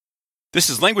This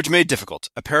is Language Made Difficult,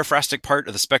 a paraphrastic part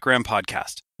of the Specgram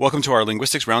podcast. Welcome to our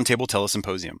Linguistics Roundtable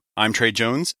Telesymposium. I'm Trey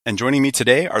Jones, and joining me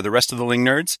today are the rest of the Ling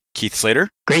Nerds, Keith Slater.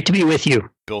 Great to be with you.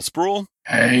 Bill Spruill.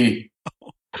 Hey.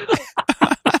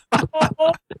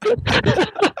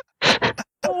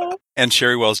 And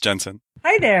Sherry Wells-Jensen.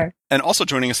 Hi there. And also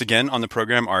joining us again on the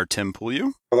program are Tim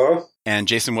Pouliou. Hello. And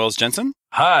Jason Wells-Jensen.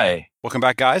 Hi. Welcome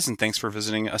back, guys, and thanks for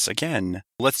visiting us again.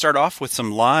 Let's start off with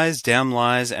some lies, damn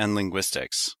lies, and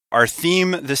linguistics. Our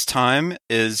theme this time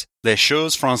is Les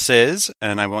Choses Françaises,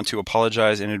 and I want to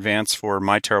apologize in advance for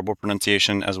my terrible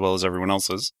pronunciation as well as everyone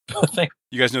else's.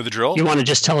 You guys know the drill? You want to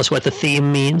just tell us what the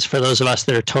theme means for those of us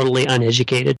that are totally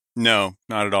uneducated? No,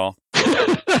 not at all.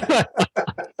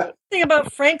 Thing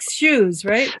about Frank's shoes,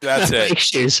 right? That's it. Frank's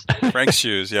shoes. Frank's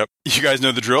shoes, yep. You guys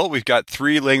know the drill. We've got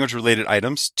 3 language-related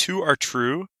items. 2 are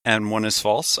true and 1 is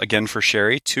false. Again, for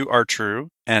Sherry, 2 are true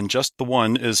and just the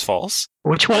 1 is false.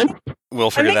 Which one?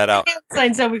 We'll figure that out.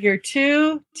 Signs over here.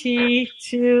 2T,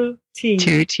 2T.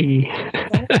 2T.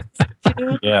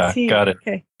 Yeah, got it.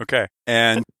 Okay.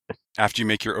 And after you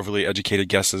make your overly educated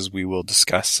guesses, we will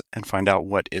discuss and find out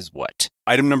what is what.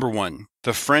 Item number 1.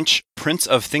 The French Prince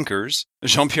of Thinkers,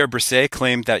 Jean-Pierre Brisset,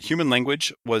 claimed that human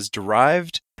language was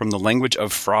derived from the language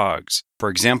of frogs. For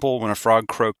example, when a frog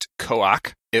croaked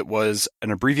 "coac," it was an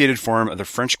abbreviated form of the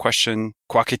French question,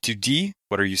 "Quoi que tu dis?"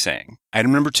 What are you saying?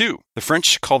 Item number 2. The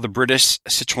French call the British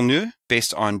citronneux,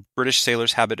 based on British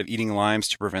sailors' habit of eating limes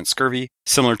to prevent scurvy,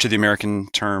 similar to the American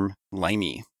term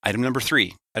limey. Item number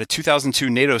 3. At a 2002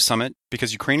 NATO summit,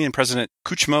 because Ukrainian President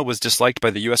Kuchma was disliked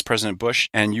by the US President Bush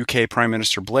and UK Prime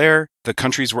Minister Blair, the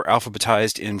countries were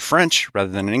alphabetized in French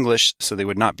rather than in English, so they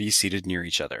would not be seated near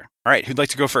each other. All right, who'd like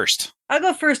to go first? I'll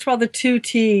go first while the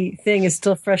 2T thing is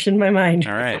still fresh in my mind.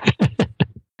 All right.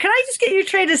 Can I just get you,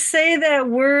 Trey, to say that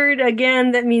word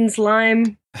again that means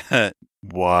lime?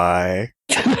 Why?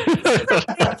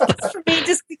 Just for me,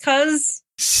 just because.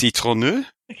 Citronneux?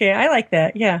 Okay, I like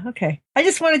that. Yeah, okay. I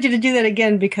just wanted you to do that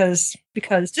again because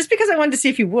I wanted to see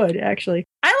if you would, actually.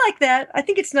 I like that. I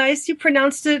think it's nice. You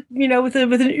pronounced it, with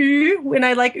an U, and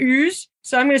I like U's.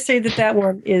 So I'm going to say that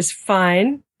one is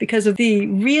fine because of the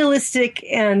realistic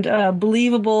and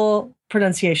believable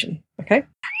pronunciation. Okay?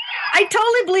 I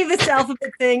totally believe this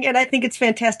alphabet thing, and I think it's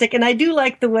fantastic. And I do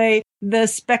like the way the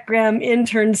Specgram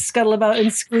interns scuttle about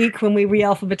and squeak when we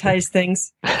re-alphabetize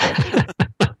things. When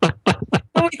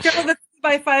we throw the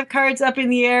 3x5 cards up in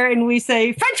the air and we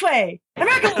say, French way,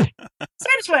 American way,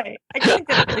 Spanish way.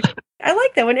 I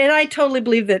like that one, and I totally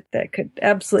believe that could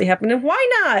absolutely happen. And why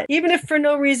not? Even if for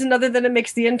no reason other than it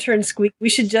makes the intern squeak, we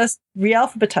should just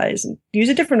re-alphabetize and use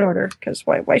a different order, because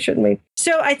why shouldn't we?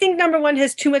 So I think number 1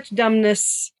 has too much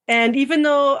dumbness, and even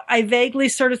though I vaguely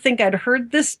sort of think I'd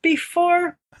heard this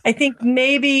before, I think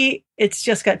maybe it's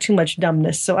just got too much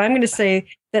dumbness. So I'm going to say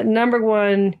that number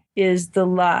 1 is the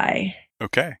lie.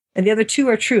 Okay. And the other 2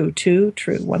 are true. 2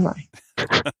 true, 1 lie.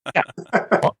 Yeah.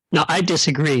 Well, no, I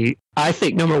disagree. I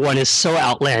think number 1 is so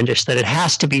outlandish that it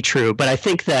has to be true. But I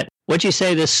think that, what'd you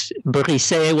say this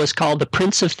Brisset was called? The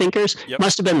Prince of Thinkers? Yep.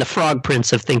 Must have been the Frog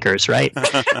Prince of Thinkers, right?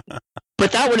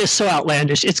 But that one is so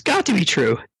outlandish. It's got to be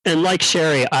true. And like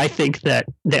Sherry, I think that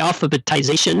the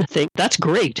alphabetization thing, that's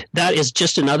great. That is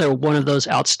just another one of those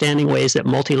outstanding ways that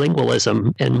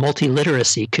multilingualism and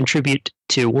multiliteracy contribute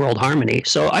to world harmony.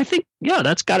 So I think, yeah,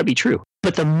 that's got to be true.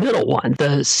 But the middle one,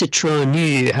 the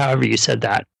citronneux, however you said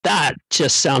that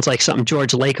just sounds like something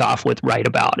George Lakoff would write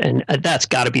about. And that's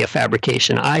got to be a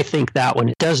fabrication. I think that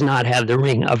one does not have the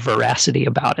ring of veracity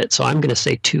about it. So I'm going to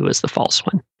say 2 is the false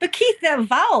one. But Keith, that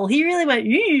vowel, he really went,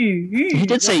 He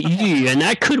did say "u," and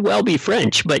that could well be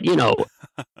French, but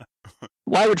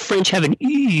why would French have an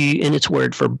 "u" in its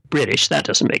word for British? That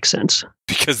doesn't make sense.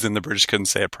 Because then the British couldn't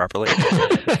say it properly.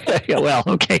 Yeah, well,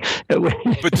 okay.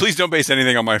 But please don't base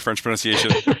anything on my French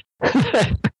pronunciation.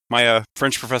 My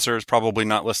French professor is probably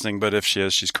not listening, but if she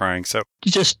is, she's crying. So,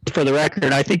 just for the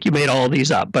record, I think you made all of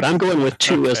these up, but I'm going with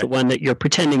 2 as the one that you're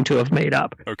pretending to have made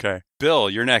up. Okay. Bill,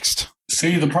 you're next.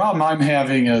 See, the problem I'm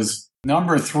having is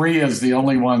number 3 is the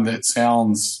only one that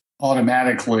sounds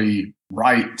automatically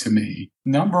right to me.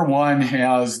 Number 1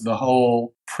 has the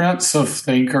whole Prince of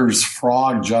Thinkers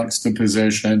frog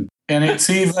juxtaposition, and it's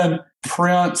even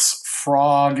Prince,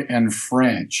 frog, and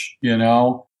French,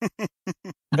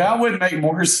 That would make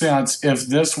more sense if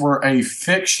this were a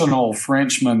fictional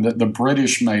Frenchman that the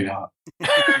British made up.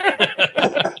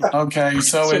 Okay,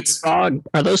 so it's frog.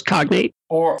 Are those cognate?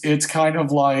 Or it's kind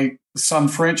of like some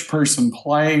French person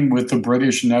playing with the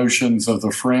British notions of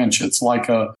the French. It's like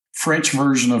a French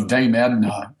version of Dame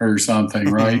Edna or something,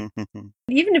 right?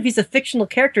 Even if he's a fictional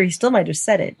character, he still might have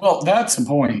said it. Well, that's the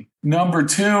point. Number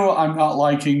two, I'm not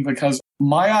liking because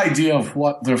my idea of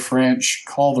what the French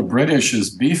call the British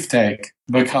is beefsteak,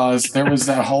 because there was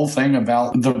that whole thing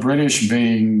about the British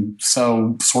being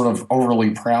so sort of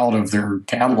overly proud of their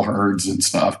cattle herds and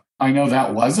stuff. I know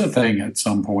that was a thing at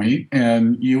some point,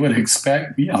 and you would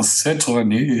expect,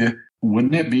 citronnier.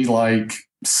 Wouldn't it be like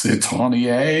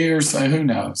citronnier or so? Who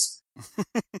knows?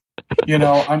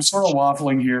 I'm sort of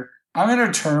waffling here. I'm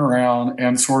going to turn around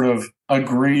and sort of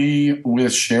agree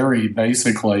with Sherry,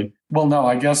 basically. Well, no,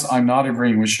 I guess I'm not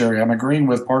agreeing with Sherry. I'm agreeing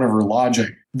with part of her logic.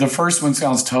 The first one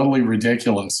sounds totally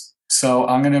ridiculous. So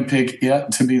I'm going to pick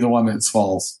it to be the one that's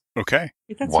false. Okay.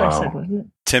 That's what I said, wasn't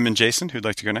it? Tim and Jason, who'd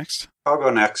like to go next? I'll go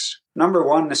next. Number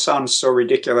one, this sounds so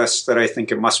ridiculous that I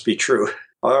think it must be true.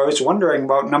 I was wondering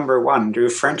about number one. Do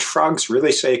French frogs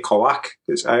really say koak?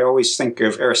 Because I always think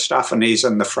of Aristophanes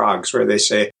and the frogs, where they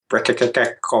say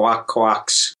brekekekek, koak,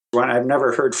 koaks. I've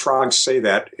never heard frogs say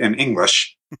that in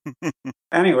English.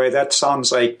 Anyway, that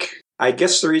sounds like, I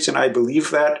guess the reason I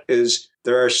believe that is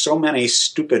there are so many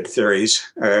stupid theories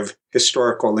of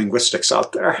historical linguistics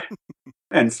out there.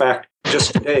 In fact,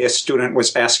 just today, a student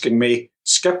was asking me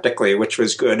skeptically, which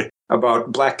was good,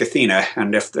 about Black Athena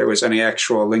and if there was any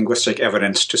actual linguistic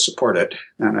evidence to support it.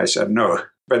 And I said no.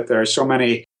 But there are so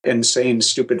many insane,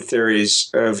 stupid theories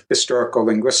of historical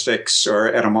linguistics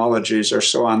or etymologies or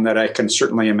so on that I can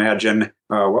certainly imagine,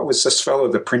 what was this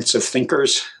fellow, the Prince of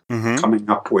Thinkers, coming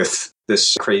up with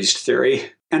this crazed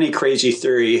theory. Any crazy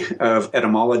theory of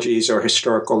etymologies or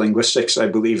historical linguistics, I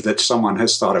believe that someone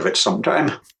has thought of it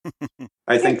sometime.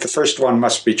 I think the first one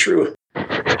must be true.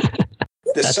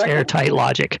 That's airtight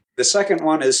logic. The second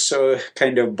one is so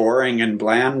kind of boring and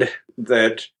bland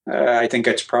that I think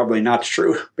it's probably not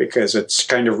true, because it's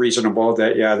kind of reasonable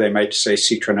that, they might say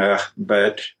citronnier,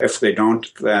 but if they don't,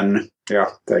 then,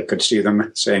 I could see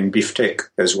them saying beefsteak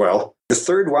as well. The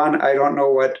third one, I don't know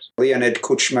what Leonid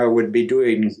Kuchma would be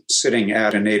doing sitting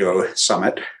at a NATO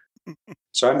summit.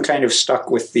 So I'm kind of stuck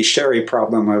with the Sherry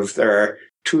problem of there are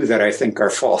two that I think are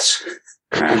false.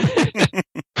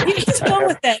 You just go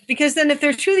with that, because then if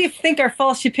they're two that you think are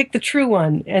false, you pick the true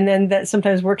one, and then that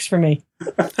sometimes works for me.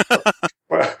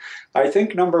 Well, I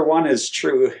think number one is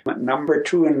true. Number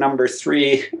two and number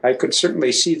three, I could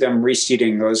certainly see them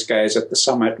reseating those guys at the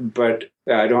summit, but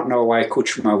I don't know why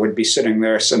Kuchma would be sitting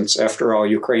there, since, after all,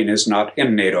 Ukraine is not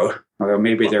in NATO. Although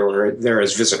maybe they were there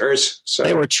as visitors. So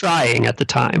they were trying at the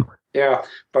time. Yeah,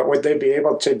 but would they be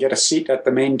able to get a seat at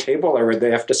the main table, or would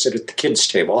they have to sit at the kids'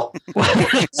 table?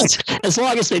 As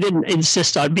long as they didn't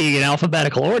insist on being in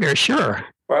alphabetical order, sure.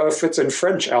 Well, if it's in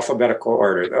French alphabetical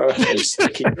order, though, is the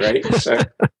key, right?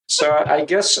 So I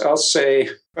guess I'll say,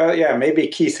 maybe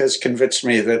Keith has convinced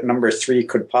me that number three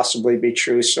could possibly be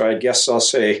true, so I guess I'll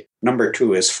say number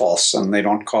two is false, and they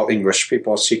don't call English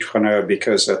people citronnier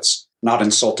because that's not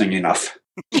insulting enough.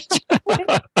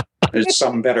 There's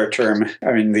some better term.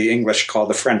 I mean, the English call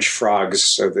the French frogs,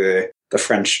 so the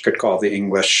French could call the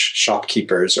English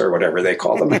shopkeepers or whatever they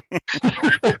call them.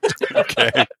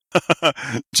 Okay.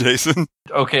 Jason?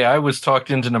 Okay, I was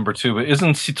talked into number two, but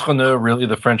isn't citronnier really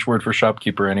the French word for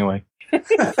shopkeeper anyway?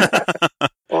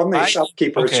 Only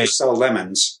shopkeepers who sell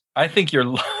lemons. I think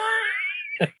you're...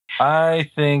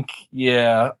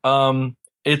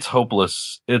 It's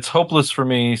hopeless. It's hopeless for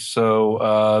me. So,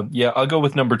 I'll go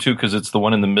with number two because it's the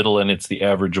one in the middle and it's the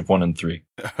average of 1 and 3.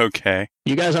 Okay.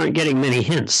 You guys aren't getting many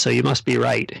hints, so you must be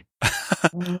right.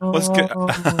 I was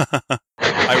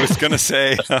going to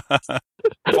say,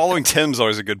 following Tim's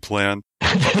always a good plan.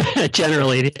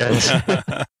 Generally it is.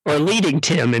 Or leading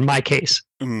Tim, in my case.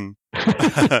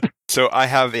 So I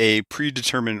have a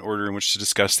predetermined order in which to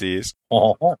discuss these.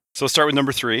 Uh-huh. So let's start with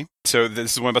number 3. So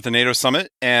this is one about the NATO summit.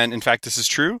 And in fact, this is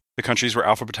true. The countries were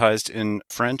alphabetized in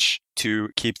French to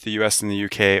keep the US and the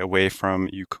UK away from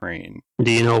Ukraine.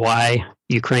 Do you know why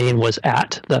Ukraine was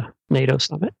at the NATO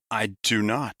summit? I do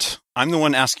not. I'm the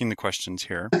one asking the questions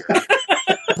here.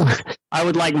 I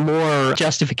would like more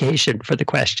justification for the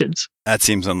questions. That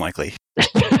seems unlikely.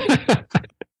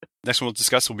 Next one we'll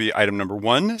discuss will be item number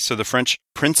 1. So the French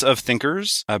Prince of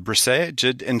Thinkers, Brisset,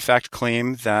 did in fact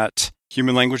claim that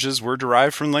human languages were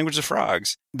derived from the language of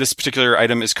frogs. This particular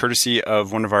item is courtesy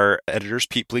of one of our editors,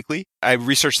 Pete Bleakley. I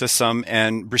researched this some,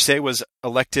 and Brisset was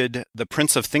elected the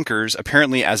Prince of Thinkers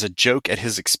apparently as a joke at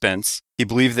his expense. He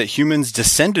believed that humans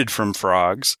descended from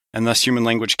frogs, and thus human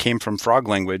language came from frog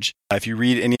language. If you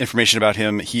read any information about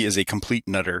him, he is a complete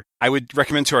nutter. I would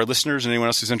recommend to our listeners and anyone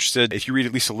else who's interested, if you read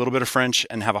at least a little bit of French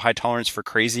and have a high tolerance for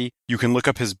crazy, you can look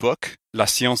up his book, La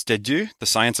Science de Dieu, The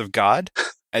Science of God.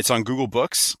 It's on Google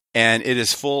Books. and it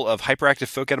is full of hyperactive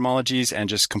folk etymologies and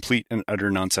just complete and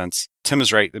utter nonsense. Tim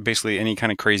is right. Basically, any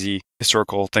kind of crazy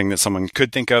historical thing that someone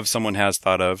could think of, someone has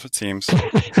thought of, it seems.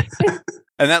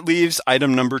 And that leaves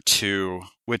item number 2,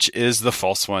 which is the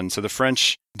false one. So the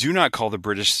French do not call the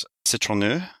British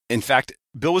citronneux. In fact,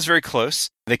 Bill was very close.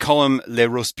 They call them les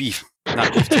roast beef,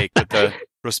 not beefsteak, but the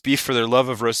roast beef for their love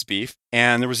of roast beef.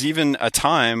 And there was even a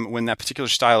time when that particular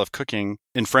style of cooking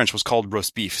in French was called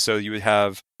roast beef. So you would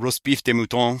have roast beef de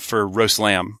mouton for roast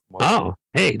lamb. Oh,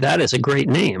 hey, that is a great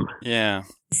name. Yeah.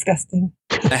 Disgusting.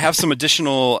 I have some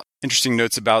additional interesting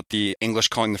notes about the English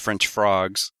calling the French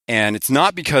frogs. And it's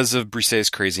not because of Brisset's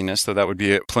craziness, though that would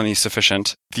be plenty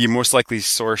sufficient. The most likely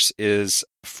source is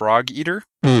frog eater.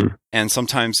 And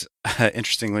sometimes,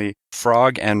 interestingly,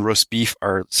 frog and roast beef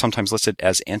are sometimes listed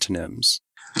as antonyms.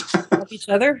 Help each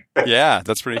other? Yeah,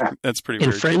 that's pretty In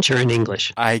weird. French or in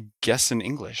English? I guess in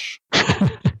English.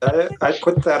 I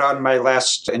put that on my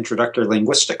last introductory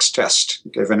linguistics test.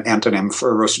 Gave an antonym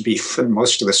for roast beef, and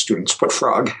most of the students put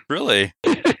frog. Really?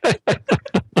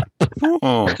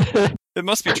 Oh, it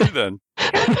must be true then.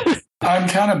 I'm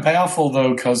kind of baffled,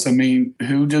 though, because, I mean,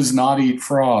 who does not eat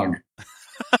frog?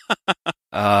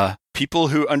 People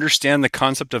who understand the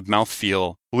concept of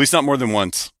mouthfeel, at least not more than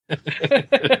once.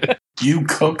 You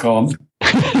cook them.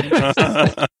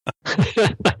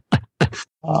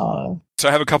 So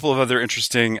I have a couple of other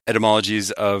interesting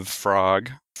etymologies of frog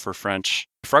for French.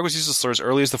 Frog was used as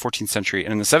early as the 14th century,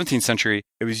 and in the 17th century,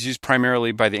 it was used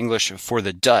primarily by the English for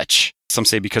the Dutch. Some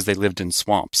say because they lived in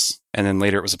swamps, and then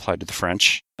later it was applied to the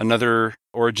French. Another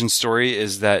origin story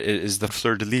is that it is the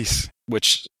fleur de lis,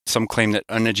 which some claim that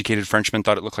uneducated Frenchmen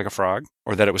thought it looked like a frog,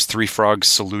 or that it was 3 frogs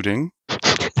saluting.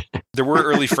 There were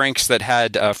early Franks that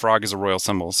had frog as a royal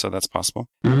symbol, so that's possible.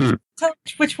 Mm-hmm. Tell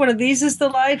us which one of these is the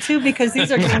lie, too, because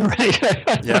these are... Yeah,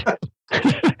 right. Yeah.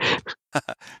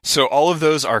 So all of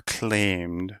those are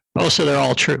claimed. Oh, so they're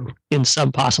all true in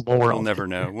some possible world. We'll never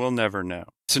know. We'll never know.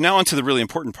 So now on to the really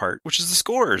important part, which is the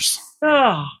scores.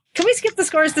 Oh, can we skip the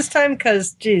scores this time?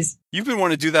 Because, geez, You've been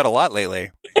wanting to do that a lot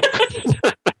lately.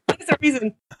 there's a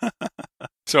reason.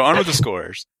 So on with the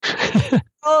scores.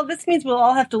 Oh, this means we'll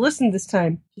all have to listen this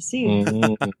time to see.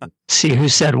 See who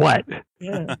said what.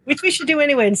 Yeah. Which we should do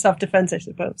anyway in self-defense, I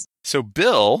suppose. So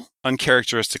Bill,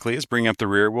 uncharacteristically, is bringing up the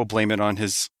rear. We'll blame it on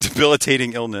his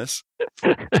debilitating illness.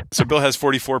 So Bill has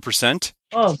 44%.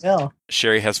 Oh, Bill.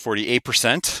 Sherry has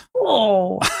 48%.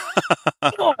 Oh.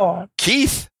 Oh.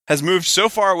 Keith has moved so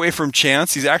far away from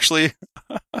chance, he's actually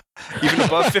even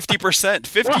above 50%.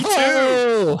 52!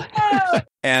 Whoa!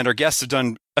 And our guests have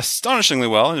done astonishingly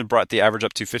well and brought the average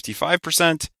up to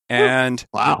 55%. And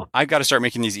Wow. I've got to start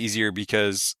making these easier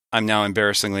because I'm now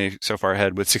embarrassingly so far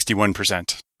ahead with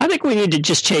 61%. I think we need to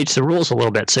just change the rules a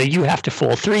little bit. So you have to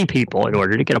fool 3 people in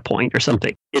order to get a point or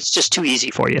something. It's just too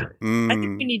easy for you. I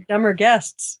think we need dumber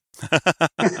guests.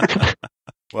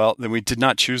 Well, then we did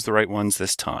not choose the right ones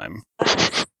this time.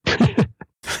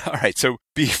 All right, so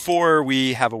before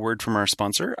we have a word from our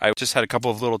sponsor, I just had a couple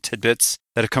of little tidbits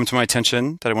that have come to my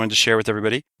attention that I wanted to share with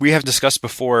everybody. We have discussed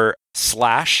before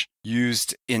slash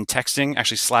used in texting,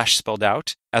 actually slash spelled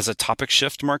out as a topic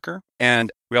shift marker.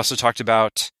 And we also talked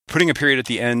about putting a period at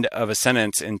the end of a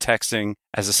sentence in texting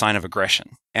as a sign of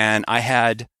aggression. And I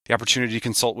had the opportunity to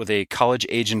consult with a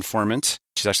college-age informant.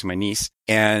 She's actually my niece.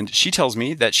 And she tells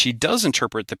me that she does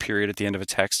interpret the period at the end of a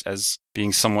text as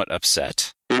being somewhat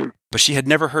upset. But she had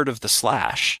never heard of the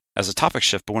slash as a topic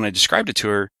shift. But when I described it to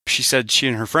her, she said she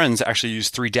and her friends actually use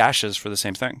 3 dashes for the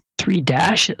same thing. 3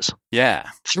 dashes. Yeah.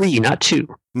 3, not 2.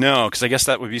 No, because I guess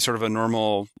that would be sort of a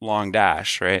normal long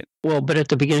dash, right? Well, but at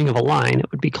the beginning of a line,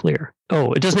 it would be clear.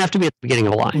 Oh, it doesn't have to be at the beginning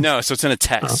of a line. No, so it's in a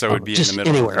text, so it would be in just the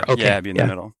middle. anywhere. Okay. Yeah, it'd be in the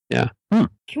middle. Yeah. Can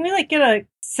we get a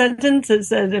sentence that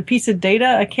says a piece of data?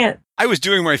 I can't. I was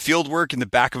doing my field work in the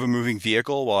back of a moving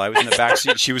vehicle while I was in the back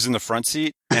seat. She was in the front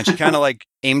seat, and she kind of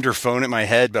aimed her phone at my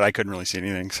head, but I couldn't really see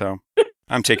anything, so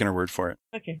I'm taking her word for it.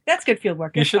 Okay, that's good field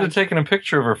work. You It's should have fine. taken a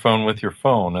picture of her phone with your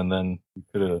phone, and then you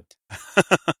could have.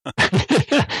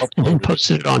 And then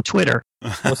posted it on Twitter.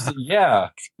 Yeah.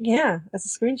 Yeah, that's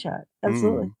a screenshot.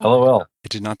 Absolutely. LOL. I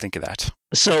did not think of that.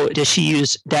 So does she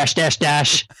use dash, dash,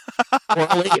 dash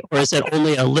orally, or is it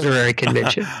only a literary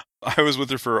convention? I was with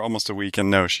her for almost a week, and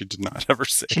no, she did not ever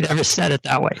say She never said it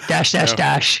that way. Dash, dash, No.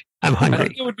 dash. I'm I hungry.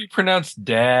 think it would be pronounced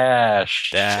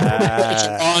dash. It's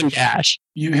a long dash.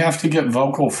 You have to get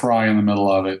vocal fry in the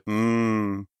middle of it.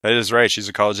 That is right. She's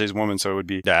a college-age woman, so it would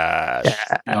be dash.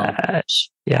 Dash.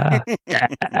 Yeah.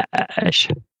 Dash.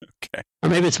 Okay. Or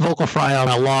maybe it's vocal fry on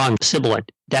a long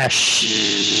sibilant.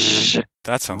 Dash.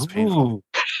 That sounds painful.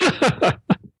 Ooh.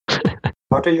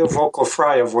 How do you vocal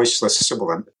fry a voiceless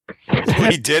sibilant?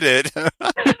 We did it.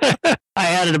 I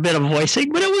added a bit of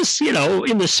voicing, but it was,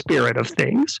 in the spirit of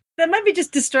things. That might be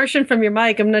just distortion from your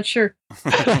mic. I'm not sure.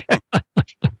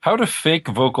 How to fake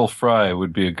vocal fry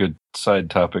would be a good side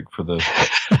topic for the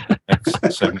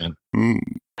next segment.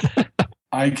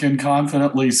 I can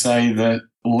confidently say that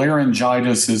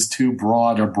laryngitis is too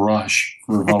broad a brush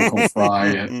for vocal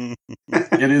fry.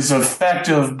 It is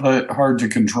effective, but hard to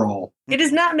control. It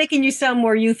is not making you sound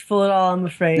more youthful at all, I'm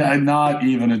afraid. Not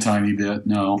even a tiny bit,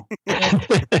 no.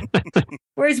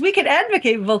 Whereas we could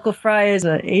advocate vocal fry as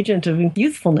an agent of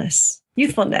youthfulness.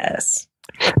 Youthfulness.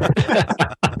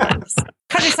 Because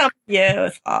you sound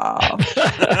youthful.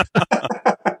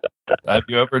 Have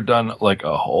you ever done like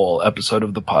a whole episode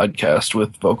of the podcast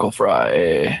with vocal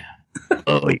fry?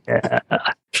 Oh, yeah.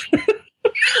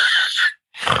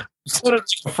 What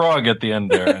a frog at the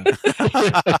end there.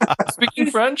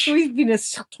 Speaking French?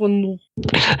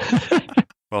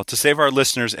 Well, to save our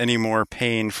listeners any more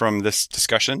pain from this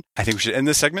discussion, I think we should end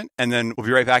this segment, and then we'll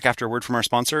be right back after a word from our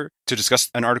sponsor to discuss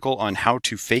an article on how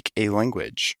to fake a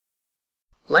language.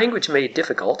 Language Made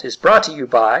Difficult is brought to you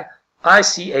by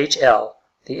ICHL,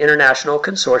 the International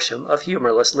Consortium of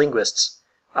Humorless Linguists.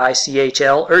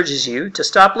 ICHL urges you to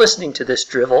stop listening to this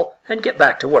drivel and get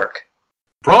back to work.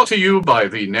 Brought to you by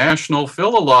the National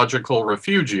Philological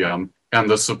Refugium and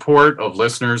the support of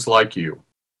listeners like you.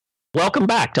 Welcome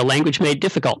back to Language Made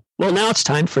Difficult. Well, now it's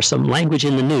time for some language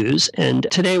in the news. And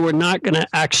today we're not going to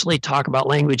actually talk about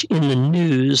language in the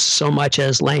news so much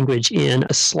as language in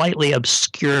a slightly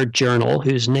obscure journal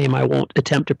whose name I won't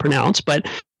attempt to pronounce, but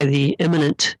the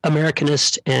eminent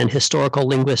Americanist and historical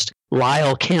linguist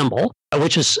Lyle Campbell,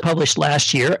 which was published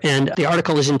last year. And the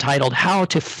article is entitled How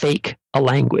to Fake a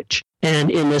Language. And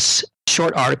in this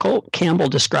short article, Campbell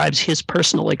describes his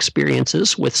personal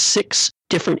experiences with 6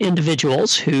 different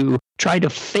individuals who tried to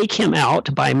fake him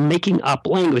out by making up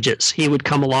languages. He would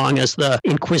come along as the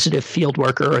inquisitive field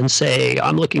worker and say,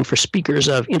 I'm looking for speakers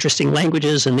of interesting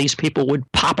languages, and these people would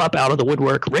pop up out of the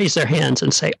woodwork, raise their hands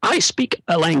and say, I speak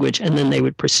a language, and then they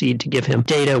would proceed to give him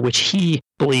data which he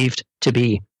believed to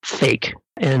be fake.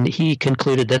 And he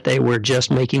concluded that they were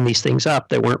just making these things up.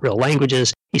 They weren't real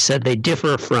languages. He said they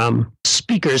differ from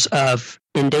speakers of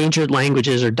endangered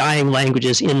languages or dying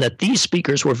languages in that these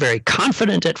speakers were very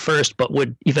confident at first, but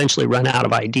would eventually run out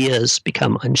of ideas,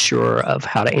 become unsure of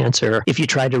how to answer. If you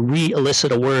tried to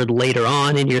re-elicit a word later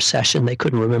on in your session, they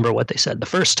couldn't remember what they said the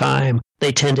first time.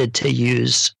 They tended to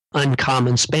use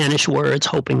uncommon Spanish words,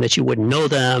 hoping that you wouldn't know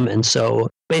them. And so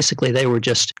basically they were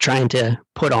just trying to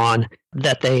put on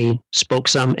that they spoke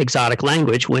some exotic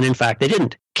language when in fact they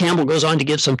didn't. Campbell goes on to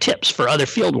give some tips for other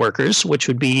field workers, which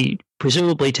would be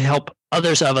presumably to help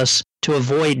others of us to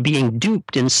avoid being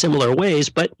duped in similar ways.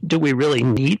 But do we really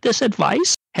need this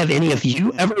advice? Have any of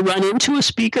you ever run into a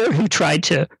speaker who tried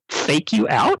to fake you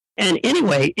out? And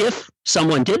anyway, if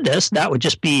someone did this, that would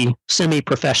just be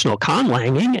semi-professional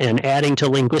conlanging and adding to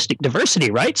linguistic diversity,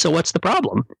 right? So what's the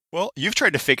problem? Well, you've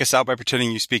tried to fake us out by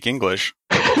pretending you speak English.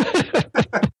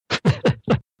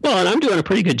 Well, and I'm doing a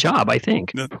pretty good job, I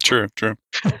think. True.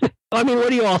 I mean, what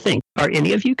do you all think? Are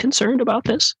any of you concerned about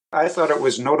this? I thought it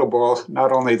was notable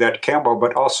not only that Campbell,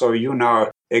 but also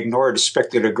Una ignored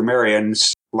Speculative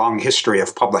Grammarian's long history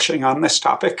of publishing on this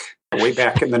topic. Way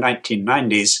back in the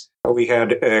 1990s, we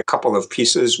had a couple of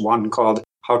pieces, one called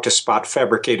How to Spot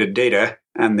Fabricated Data,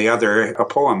 and the other a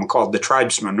poem called The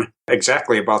Tribesman,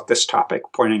 exactly about this topic,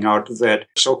 pointing out that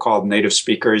so-called native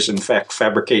speakers, in fact,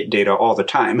 fabricate data all the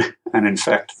time, and in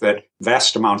fact, that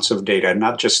vast amounts of data,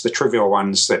 not just the trivial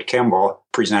ones that Campbell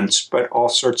presents, but all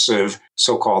sorts of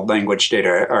so-called language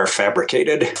data are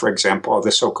fabricated. For example,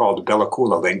 the so-called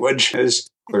Bellacula language is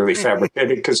clearly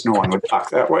fabricated because no one would talk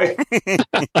that way.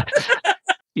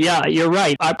 Yeah, you're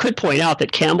right. I could point out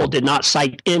that Campbell did not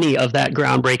cite any of that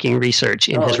groundbreaking research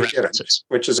in his references.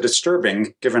 Which is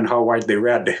disturbing, given how widely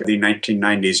read the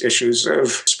 1990s issues of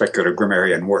Speculative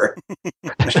Grammarian were.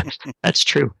 That's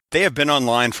true. They have been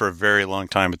online for a very long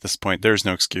time at this point. There's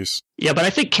no excuse. Yeah, but I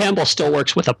think Campbell still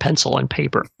works with a pencil and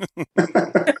paper.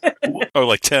 Oh,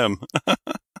 like Tim.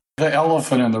 The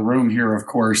elephant in the room here, of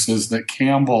course, is that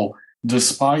Campbell,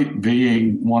 despite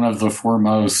being one of the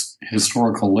foremost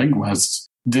historical linguists,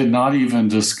 did not even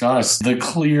discuss the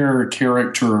clear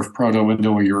character of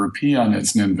Proto-Indo-European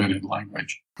as an invented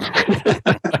language.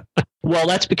 Well,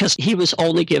 that's because he was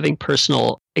only giving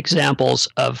personal examples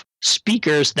of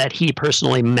speakers that he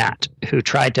personally met who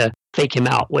tried to fake him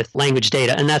out with language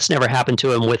data, and that's never happened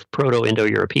to him with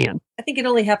Proto-Indo-European. I think it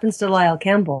only happens to Lyle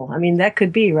Campbell. I mean, that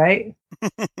could be, right?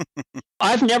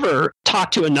 I've never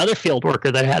talked to another field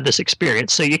worker that had this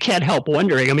experience, so you can't help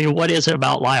wondering. I mean, what is it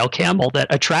about Lyle Campbell that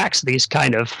attracts these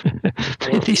kind of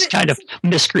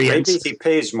miscreants? Maybe he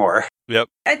pays more. Yep.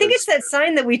 I think it's that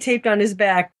sign that we taped on his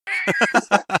back.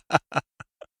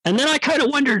 And then I kind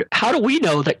of wondered, how do we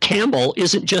know that Campbell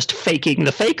isn't just faking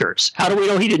the fakers? How do we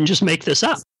know he didn't just make this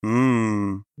up?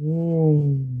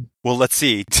 Well, let's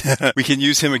see. We can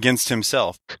use him against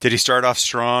himself. Did he start off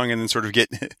strong and then sort of get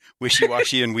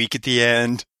wishy-washy and weak at the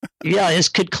end? Yeah, his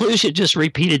conclusion just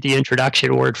repeated the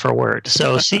introduction word for word.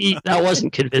 So, see, that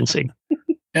wasn't convincing.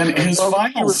 And his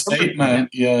final statement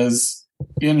is,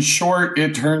 in short,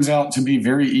 it turns out to be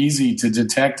very easy to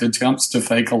detect attempts to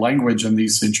fake a language in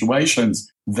these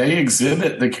situations. They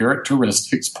exhibit the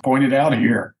characteristics pointed out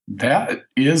here. That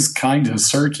is kind of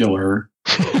circular.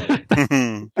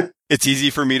 It's easy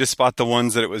for me to spot the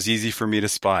ones that it was easy for me to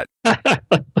spot.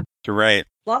 You're right.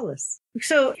 Flawless.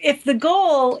 So if the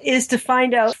goal is to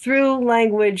find out through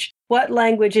language what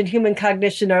language and human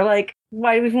cognition are like,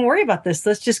 why do we even worry about this?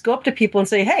 Let's just go up to people and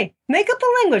say, hey, make up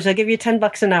a language. I'll give you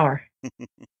 $10 an hour.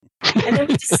 And then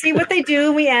we just see what they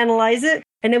do. We analyze it.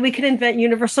 And then we can invent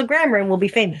universal grammar and we'll be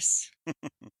famous.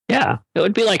 Yeah, it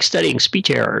would be like studying speech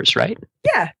errors, right?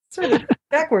 Yeah, sort of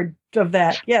backward of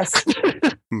that. Yes.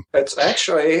 It's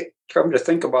actually, come to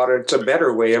think about it, it's a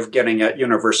better way of getting at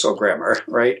universal grammar,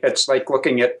 right? It's like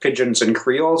looking at pigeons and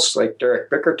creoles, like Derek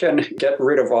Bickerton. Get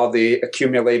rid of all the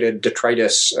accumulated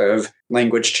detritus of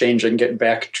language change and get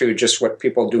back to just what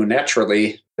people do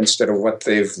naturally instead of what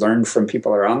they've learned from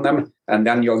people around them. And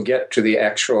then you'll get to the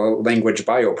actual language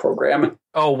bioprogram.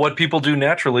 Oh, what people do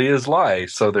naturally is lie.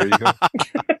 So there you go.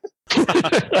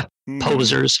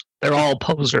 Posers. They're all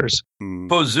posers.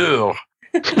 Poseur.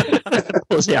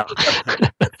 Yeah.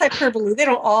 That's hyperbole. They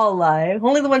don't all lie.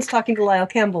 Only the ones talking to Lyle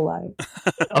Campbell lie.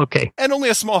 Okay. And only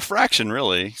a small fraction,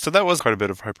 really. So that was quite a bit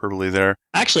of hyperbole there.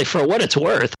 Actually, for what it's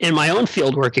worth, in my own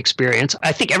fieldwork experience,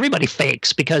 I think everybody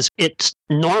fakes because it's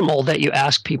normal that you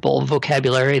ask people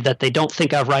vocabulary that they don't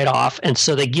think of right off. And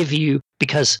so they give you,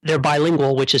 because they're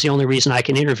bilingual, which is the only reason I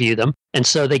can interview them. And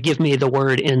so they give me the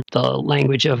word in the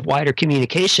language of wider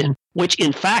communication, which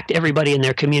in fact everybody in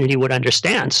their community would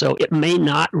understand. So it may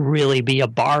not really be a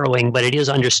borrowing, but it is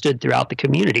understood throughout the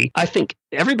community. I think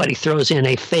everybody throws in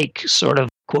a fake sort of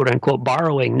quote unquote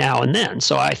borrowing now and then.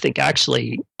 So I think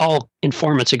actually all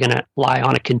informants are going to lie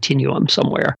on a continuum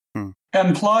somewhere.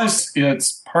 And plus,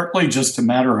 it's partly just a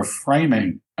matter of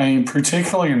framing. I mean,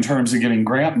 particularly in terms of getting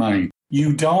grant money.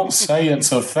 You don't say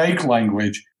it's a fake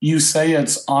language. You say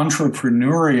it's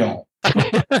entrepreneurial.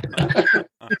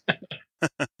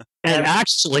 And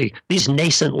actually, these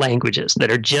nascent languages that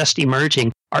are just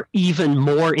emerging are even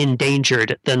more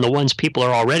endangered than the ones people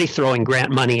are already throwing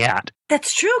grant money at.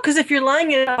 That's true, because if you're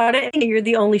lying about it, you're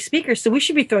the only speaker, so we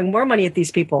should be throwing more money at these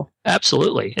people.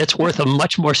 Absolutely. It's worth a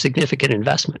much more significant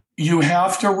investment. You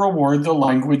have to reward the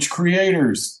language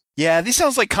creators. Yeah, these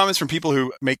sounds like comments from people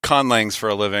who make conlangs for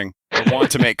a living, or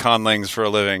want to make conlangs for a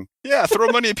living. Yeah, throw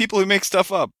money at people who make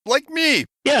stuff up, like me.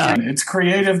 Yeah. And it's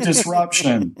creative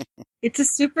disruption. It's a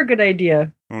super good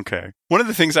idea. Okay. One of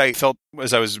the things I felt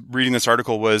as I was reading this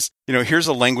article was, here's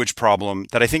a language problem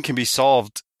that I think can be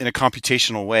solved in a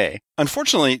computational way.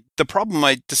 Unfortunately, the problem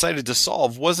I decided to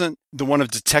solve wasn't the one of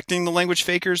detecting the language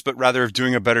fakers, but rather of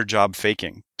doing a better job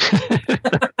faking.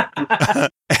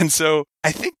 And so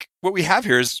I think what we have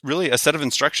here is really a set of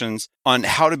instructions on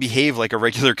how to behave like a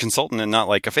regular consultant and not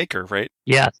like a faker, right?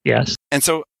 Yes. And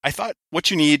so I thought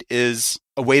what you need is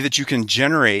a way that you can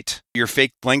generate your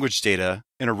fake language data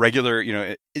in a regular,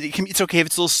 it's okay if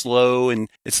it's a little slow and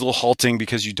it's a little halting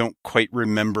because you don't quite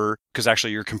remember because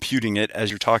actually you're computing it as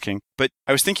you're talking. But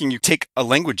I was thinking you take a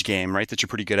language game, right, that you're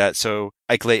pretty good at. So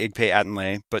Ikle, Igpe,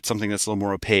 Atenle, but something that's a little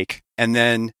more opaque. And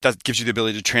then that gives you the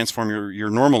ability to transform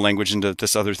your normal language into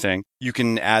this other thing. You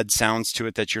can add sounds to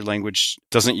it that your language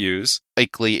doesn't use.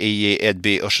 Ikle, Eye,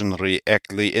 Edbe, Oceanri,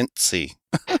 Ekle, Intsi.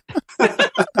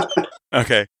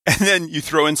 Okay. And then you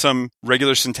throw in some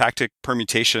regular syntactic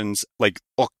permutations like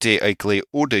Okte, Ikle,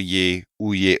 Odaye,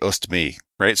 Uye, Ostme,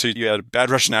 right? So you add a bad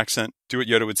Russian accent, do what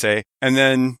Yoda would say, and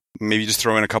then maybe just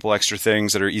throw in a couple extra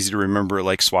things that are easy to remember,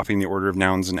 like swapping the order of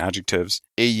nouns and adjectives.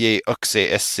 Eye, Ukse,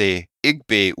 Esse,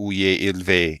 Igbe, Uye,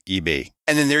 Ilve, Ibe.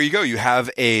 And then there you go. You have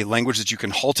a language that you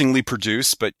can haltingly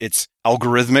produce, but it's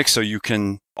algorithmic, so you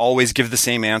can always give the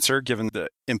same answer given the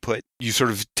input. You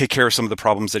sort of take care of some of the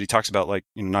problems that he talks about, like,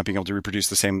 not being able to reproduce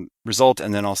the same result,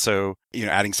 and then also,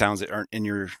 adding sounds that aren't in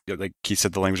your, like he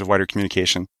said, the language of wider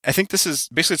communication. I think this is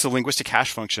basically, it's a linguistic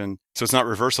hash function, so it's not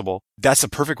reversible. That's a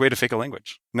perfect way to fake a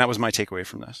language. And that was my takeaway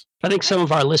from this. I think some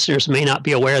of our listeners may not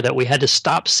be aware that we had to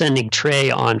stop sending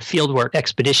Trey on fieldwork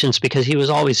expeditions because he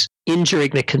was always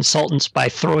injuring the consultants by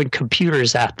throwing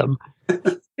computers at them.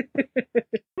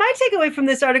 My takeaway from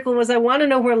this article was I want to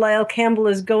know where Lyle Campbell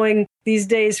is going these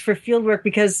days for fieldwork,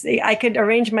 because I could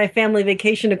arrange my family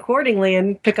vacation accordingly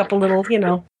and pick up a little,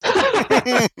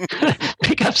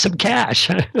 Pick up some cash.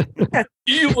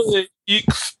 Iwe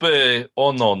XP.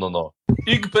 Oh, no.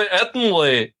 Igbe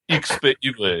etenle XP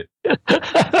Iwe.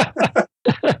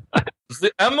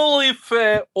 The Emily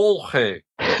Fe Olhe.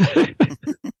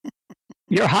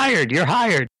 You're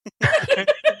hired.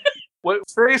 What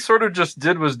Frey sort of just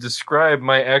did was describe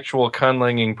my actual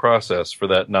conlanging process for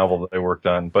that novel that I worked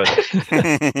on, but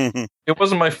it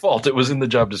wasn't my fault. It was in the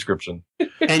job description.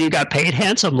 And you got paid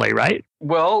handsomely, right?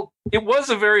 Well, it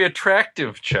was a very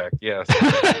attractive check, yes.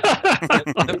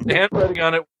 The handwriting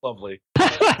on it was lovely.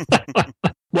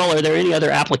 Well, are there any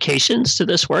other applications to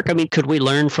this work? I mean, could we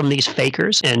learn from these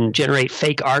fakers and generate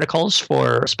fake articles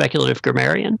for Speculative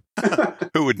Grammarian?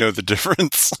 Who would know the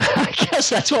difference? I guess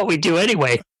that's what we do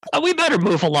anyway. We better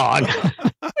move along.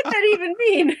 What does that even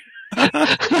mean?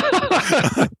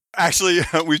 Actually,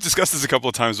 we've discussed this a couple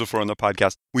of times before on the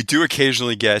podcast. We do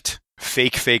occasionally get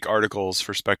fake articles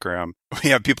for SpecGram. We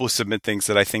have people who submit things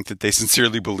that I think that they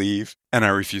sincerely believe, and I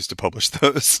refuse to publish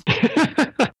those.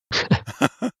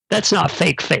 That's not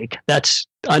fake. That's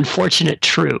unfortunate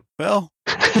true. Well,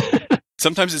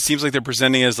 sometimes it seems like they're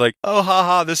presenting as like, oh,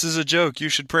 haha, this is a joke. You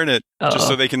should print it. Just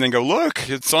so they can then go, look,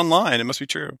 it's online. It must be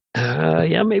true.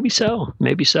 Yeah, maybe so.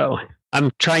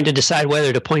 I'm trying to decide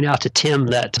whether to point out to Tim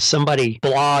that somebody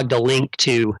blogged a link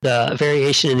to the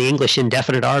variation in the English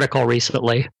indefinite article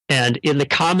recently. And in the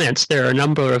comments, there are a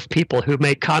number of people who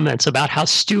make comments about how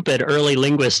stupid early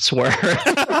linguists were.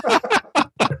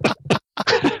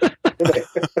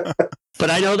 But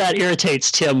I know that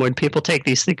irritates Tim when people take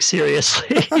these things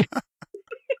seriously.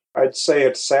 I'd say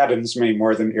it saddens me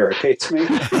more than irritates me.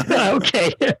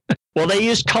 Okay. Well, they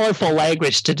used colorful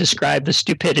language to describe the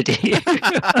stupidity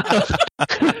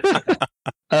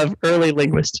of early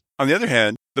linguists. On the other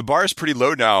hand, the bar is pretty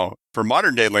low now for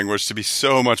modern day language to be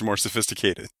so much more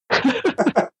sophisticated.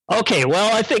 Okay,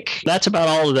 well, I think that's about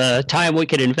all the time we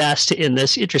could invest in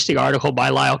this interesting article by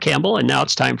Lyle Campbell, and now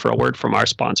it's time for a word from our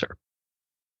sponsor.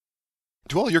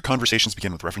 Do all your conversations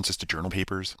begin with references to journal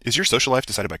papers? Is your social life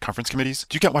decided by conference committees?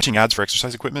 Do you count watching ads for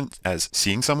exercise equipment as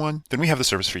seeing someone? Then we have the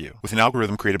service for you. With an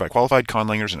algorithm created by qualified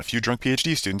conlangers and a few drunk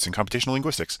PhD students in computational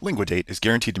linguistics, LinguaDate is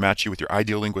guaranteed to match you with your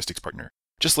ideal linguistics partner.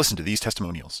 Just listen to these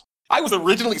testimonials. I was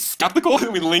originally skeptical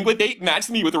when LinguaDate matched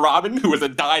me with Robin, who was a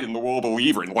dyed-in-the-wool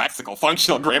believer in lexical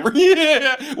functional grammar.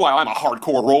 While I'm a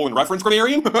hardcore role and reference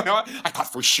grammarian, I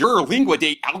thought for sure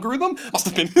LinguaDate algorithm must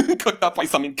have been cooked up by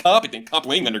some incompetent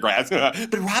comp-lang undergrads.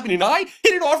 But Robin and I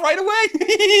hit it off right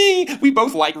away. We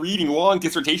both like reading long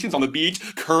dissertations on the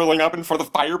beach, curling up in front of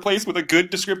the fireplace with a good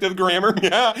descriptive grammar,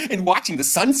 and watching the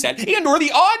sunset and or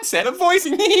the onset of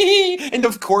voicing. And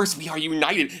of course, we are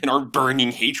united in our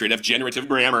burning hatred of generative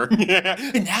grammar.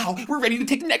 And now we're ready to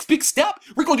take the next big step.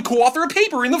 We're going to co-author a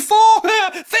paper in the fall.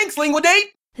 Thanks,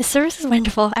 LinguaDate. This service is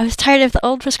wonderful. I was tired of the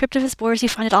old prescriptivist bores you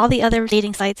find at all the other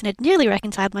dating sites and had nearly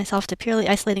reconciled myself to purely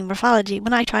isolating morphology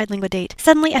when I tried LinguaDate.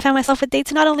 Suddenly, I found myself with dates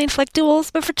who not only inflict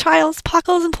duals, but for trials,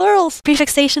 pockles, and plurals.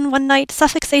 Prefixation one night,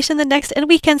 suffixation the next, and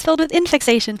weekends filled with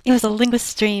infixation. It was a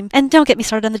linguist's dream. And don't get me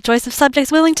started on the joys of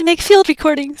subjects willing to make field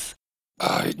recordings.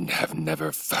 I have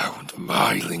never found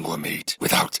my LinguaMate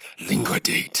without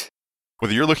LinguaDate.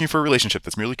 Whether you're looking for a relationship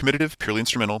that's merely commutative, purely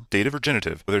instrumental, dative, or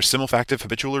genitive, whether simulfactive,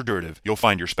 habitual, or durative, you'll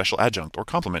find your special adjunct or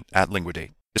complement at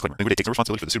LinguaDate. Disclaimer. LinguaDate takes no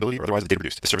responsibility for the suitability or otherwise the data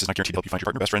produced. This service is not guaranteed to help you find your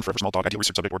partner, best friend, forever, small dog, ideal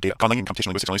research subject, or data. Conlanging and computational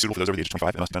linguistics are only suitable for those over the age of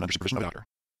 25 and must be done under supervision of a doctor.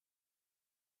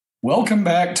 Welcome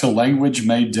back to Language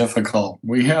Made Difficult.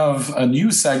 We have a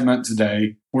new segment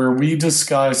today where we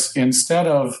discuss, instead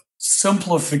of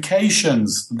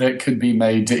simplifications that could be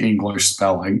made to English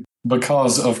spelling,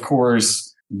 because, of course,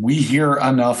 we hear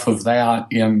enough of that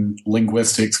in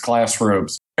linguistics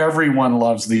classrooms. Everyone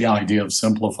loves the idea of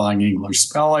simplifying English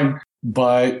spelling,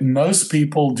 but most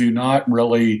people do not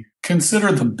really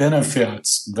consider the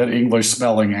benefits that English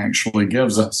spelling actually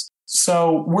gives us.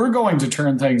 So we're going to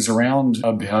turn things around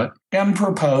a bit and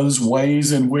propose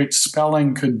ways in which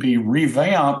spelling could be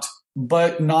revamped,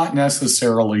 but not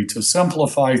necessarily to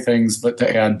simplify things, but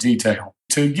to add detail.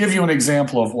 To give you an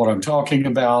example of what I'm talking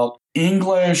about,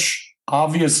 English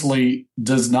obviously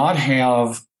does not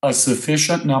have a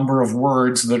sufficient number of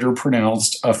words that are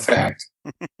pronounced effect.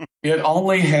 It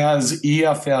only has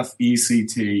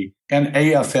EFF-ECT and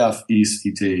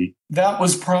AFF-ECT. That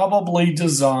was probably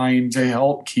designed to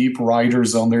help keep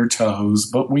writers on their toes,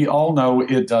 but we all know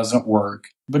it doesn't work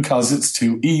because it's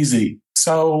too easy.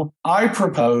 So I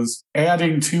propose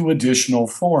adding 2 additional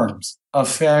forms.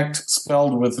 Effect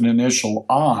spelled with an initial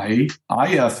I,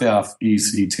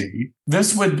 IFF-ECT.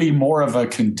 This would be more of a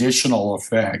conditional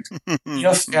effect.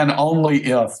 If and only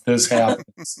if this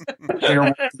happens, there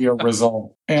will be a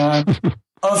result. And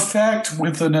effect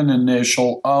with an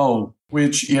initial O,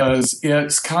 which is,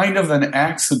 it's kind of an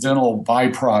accidental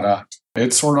byproduct.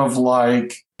 It's sort of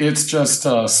like, it's just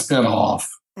a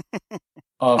spin-off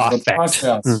of the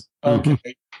process.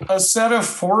 Okay. A set of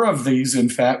 4 of these, in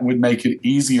fact, would make it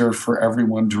easier for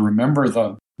everyone to remember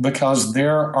them because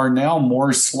there are now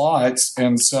more slots.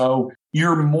 And so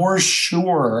you're more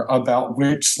sure about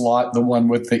which slot the one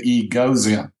with the E goes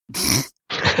in.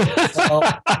 So,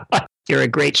 you're a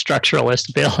great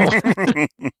structuralist,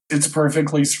 Bill. It's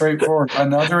perfectly straightforward.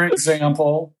 Another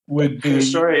example would be...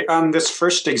 Sorry, on this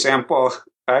first example,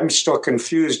 I'm still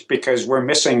confused because we're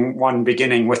missing one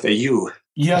beginning with a U.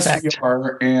 Yes, we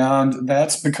are, and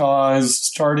that's because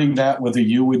starting that with a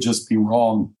U would just be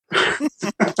wrong. No,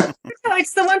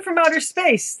 it's the one from outer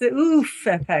space, the oof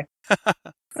effect.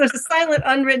 There's a silent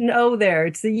unwritten O there.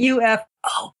 It's the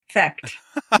UFO effect.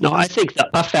 No, I think the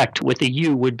effect with the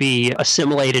U would be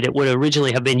assimilated. It would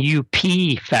originally have been UP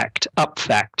effect, up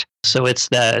effect. So it's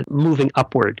the moving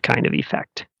upward kind of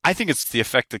effect. I think it's the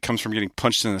effect that comes from getting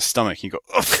punched in the stomach. You go,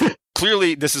 ugh.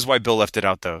 Clearly, this is why Bill left it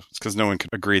out, though. It's because no one could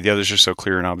agree. The others are so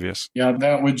clear and obvious. Yeah,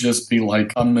 that would just be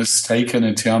like a mistaken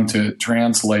attempt at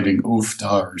translating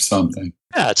oofta or something.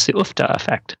 Yeah, it's the oofta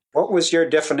effect. What was your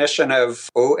definition of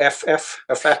OFF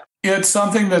effect? It's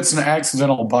something that's an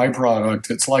accidental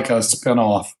byproduct. It's like a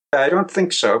spin-off. I don't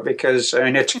think so, because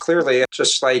it's clearly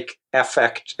just like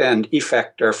affect and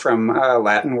effect are from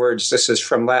Latin words. This is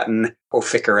from Latin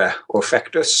officere,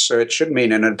 offectus, so it should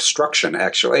mean an obstruction,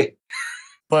 actually.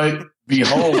 But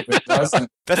behold, it doesn't.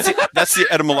 That's the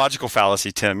etymological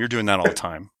fallacy, Tim. You're doing that all the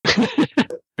time.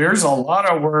 There's a lot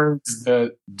of words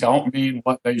that don't mean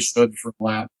what they should from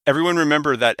Latin. Everyone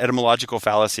remember that etymological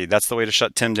fallacy. That's the way to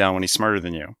shut Tim down when he's smarter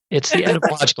than you. It's the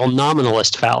etymological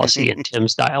nominalist fallacy in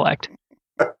Tim's dialect.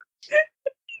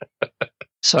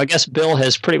 So I guess Bill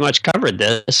has pretty much covered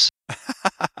this.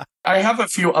 I have a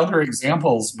few other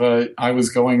examples, but I was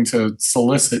going to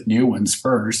solicit new ones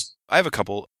first. I have a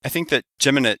couple. I think that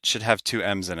Geminate should have 2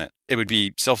 M's in it. It would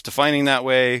be self-defining that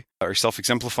way, or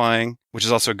self-exemplifying, which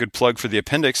is also a good plug for the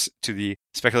appendix to the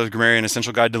Speculative Grammarian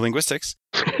Essential Guide to Linguistics,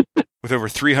 with over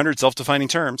 300 self-defining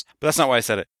terms. But that's not why I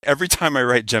said it. Every time I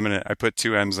write Geminate, I put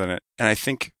 2 M's in it, and I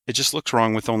think it just looks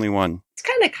wrong with only one. It's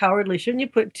kind of cowardly. Shouldn't you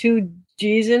put 2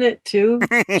 G's in it, too?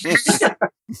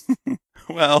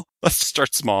 Well, let's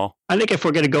start small. I think if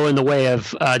we're going to go in the way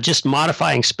of just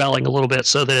modifying spelling a little bit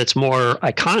so that it's more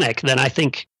iconic, then I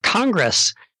think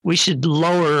Congress, we should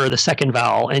lower the second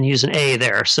vowel and use an A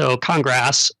there. So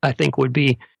Congress, I think, would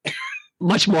be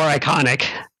much more iconic.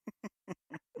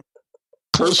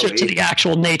 Closer to the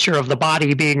actual nature of the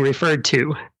body being referred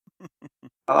to.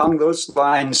 Along those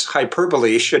lines,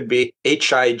 hyperbole should be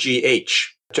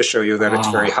HIGH to show you that it's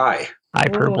very high.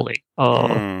 Hyperbole. Oh,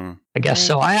 I guess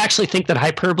so. I actually think that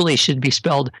hyperbole should be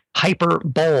spelled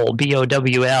hyperbowl,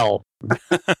 B-O-W-L.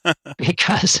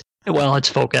 Because, well, it's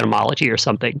folk etymology or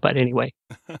something. But anyway,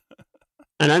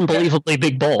 an unbelievably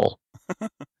big bowl.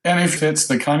 And if it's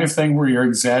the kind of thing where you're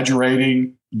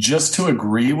exaggerating just to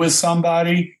agree with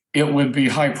somebody, it would be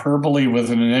hyperbole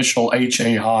with an initial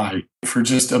H-A-I for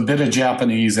just a bit of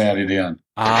Japanese added in.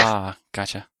 Ah,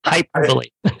 gotcha. Hyperbole.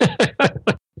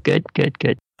 Good.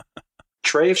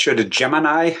 Trey, should a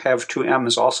Gemini have 2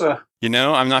 M's also? You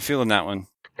know, I'm not feeling that one.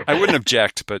 I wouldn't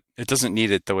object, but it doesn't need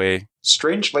it the way...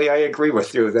 Strangely, I agree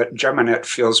with you that Geminate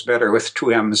feels better with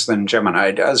 2 M's than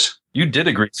Gemini does. You did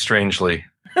agree strangely.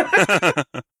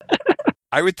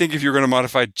 I would think if you were going to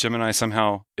modify Gemini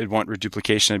somehow, it'd want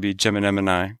reduplication. It'd be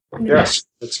Gemini. Yes,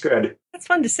 that's good. That's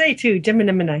fun to say, too,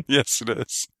 Gemini. Yes, it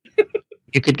is.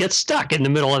 You could get stuck in the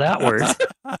middle of that word.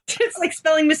 It's like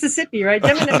spelling Mississippi, right?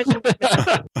 Gemini.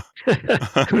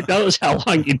 Who knows how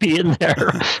long you'd be in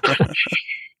there.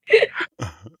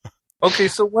 Okay,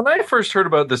 so when I first heard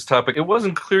about this topic, it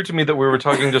wasn't clear to me that we were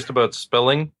talking just about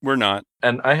spelling. We're not.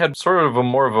 And I had sort of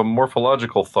more of a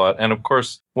morphological thought. And of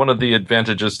course, one of the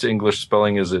advantages to English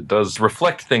spelling is it does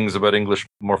reflect things about English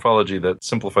morphology that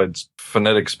simplified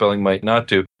phonetic spelling might not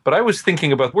do. But I was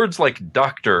thinking about words like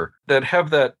doctor that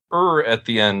have that at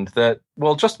the end that,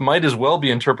 well, just might as well be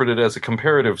interpreted as a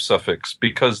comparative suffix,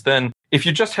 because then if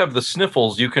you just have the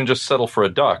sniffles, you can just settle for a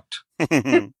duct.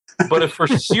 But if for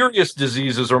serious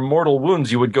diseases or mortal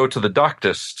wounds, you would go to the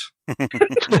doctist.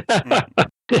 And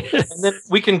then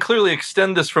we can clearly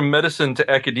extend this from medicine to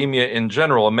academia in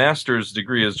general. A master's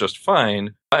degree is just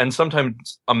fine, and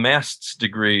sometimes a master's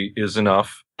degree is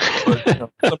enough.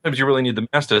 But sometimes you really need the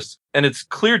master's. And it's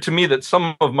clear to me that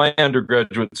some of my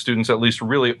undergraduate students at least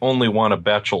really only want a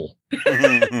bachelor. Is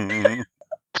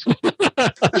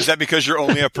that because you're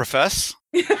only a profess?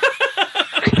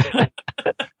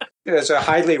 As a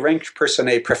highly ranked person,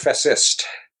 a professist.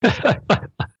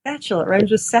 Satchel. It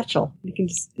rhymes with satchel. You can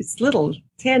just, it's little,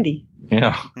 it's handy.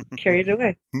 Yeah. Carry it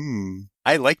away.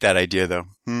 I like that idea, though.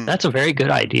 That's a very good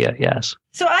idea, yes.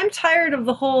 So I'm tired of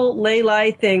the whole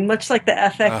lay-lie thing, much like the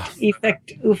affect,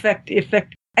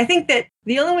 effect. I think that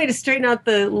the only way to straighten out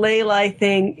the lay-lie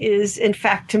thing is, in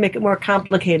fact, to make it more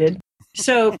complicated.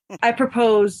 So I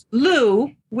propose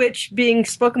lu, which, being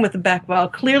spoken with the back vowel,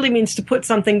 clearly means to put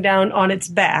something down on its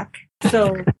back.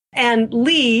 So, and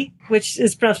li, which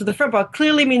is pronounced with the front vowel,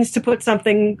 clearly means to put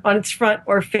something on its front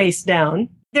or face down.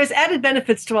 There's added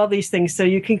benefits to all these things. So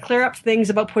you can clear up things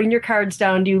about putting your cards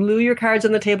down. Do you lu your cards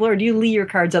on the table or do you lee your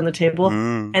cards on the table?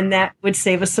 And that would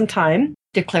save us some time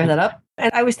to clear that up.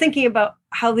 And I was thinking about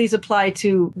how these apply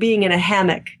to being in a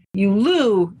hammock. You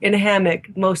lu in a hammock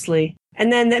mostly.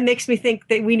 And then that makes me think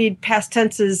that we need past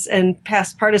tenses and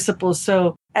past participles.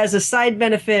 So as a side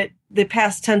benefit, the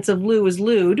past tense of lu is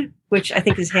lued, which I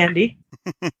think is handy.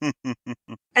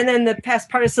 And then the past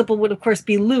participle would, of course,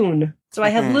 be loon. So I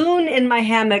have loon in my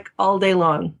hammock all day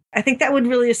long. I think that would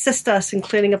really assist us in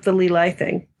cleaning up the lie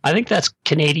thing. I think that's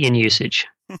Canadian usage.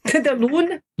 The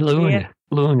loon? Loon. Yeah.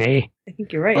 Loon, eh? I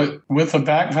think you're right. But with the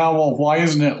back vowel, why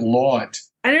isn't it lot?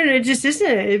 I don't know. It just isn't.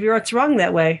 It's wrong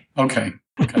that way. Okay.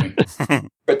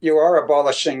 But you are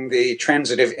abolishing the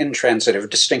transitive-intransitive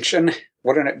distinction.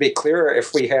 Wouldn't it be clearer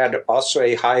if we had also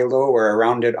a high-low or a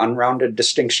rounded, unrounded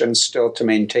distinction still to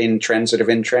maintain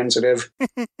transitive-intransitive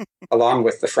along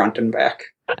with the front and back?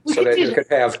 So that you could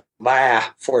have la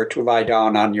for to lie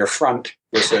down on your front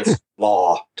versus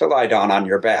law to lie down on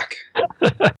your back.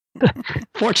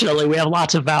 Fortunately, we have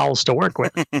lots of vowels to work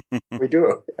with. We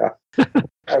do, yeah.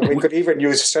 And we could even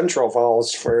use central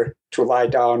vowels for to lie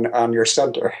down on your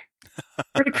center.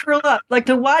 Or to curl up. Like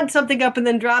to wad something up and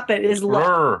then drop it is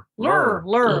lur.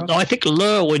 Lur. No, I think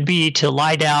lur would be to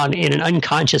lie down in an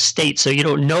unconscious state so you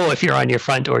don't know if you're on your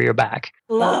front or your back.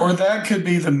 Or that could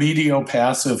be the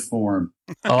mediopassive form.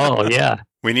 Oh, yeah.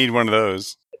 We need one of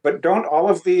those. But don't all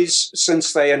of these,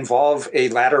 since they involve a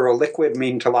lateral liquid,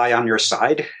 mean to lie on your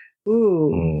side?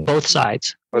 Ooh. Both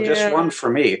sides. Well, just one for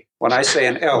me. When I say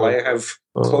an L, I have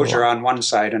closure on one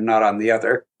side and not on the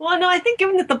other. Well, no, I think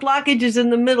given that the blockage is in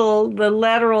the middle, the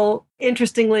lateral,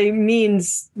 interestingly,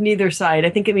 means neither side. I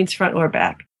think it means front or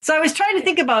back. So I was trying to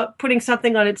think about putting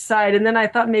something on its side, and then I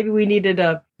thought maybe we needed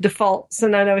a default. So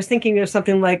then I was thinking of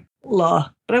something like la,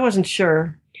 but I wasn't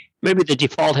sure. Maybe the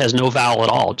default has no vowel at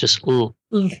all, just l.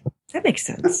 That makes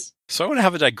sense. So I want to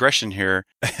have a digression here.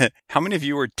 How many of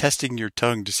you were testing your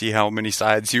tongue to see how many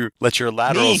sides you let your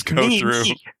laterals go through?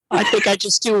 I think I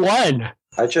just do one.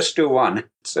 I just do one.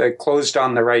 It's closed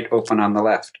on the right, open on the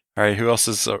left. All right, who else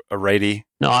is a righty?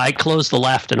 No, I close the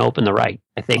left and open the right,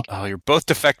 I think. Oh, you're both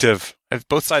defective.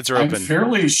 Both sides are open. I'm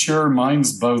fairly sure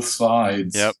mine's both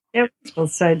sides. Yep. Yep,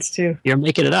 both sides too. You're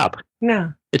making it up.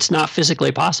 No. It's not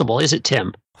physically possible, is it,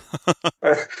 Tim?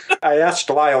 I asked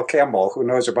Lyle Campbell, who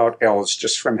knows about L's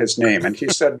just from his name, and he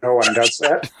said no one does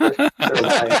that. They're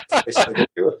lying. They said they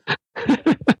do.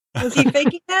 Was he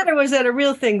faking that, or was that a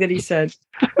real thing that he said?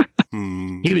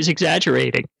 He was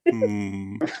exaggerating.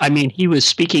 I mean, he was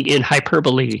speaking in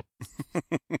hyperbole.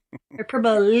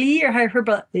 Hyperbole or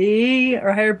hyperbole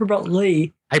or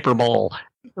hyperbole? Hyperbole.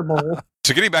 Hyperbole.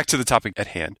 So getting back to the topic at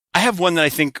hand, I have one that I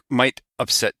think might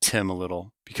upset Tim a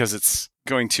little because it's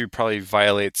going to probably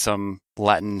violate some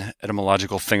Latin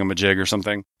etymological thingamajig or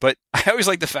something. But I always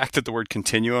like the fact that the word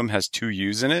continuum has two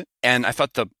U's in it. And I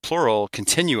thought the plural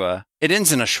continua, it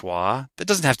ends in a schwa. That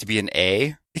doesn't have to be an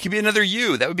A. It could be another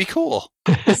U. That would be cool.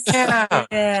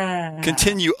 Yeah.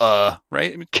 Continua,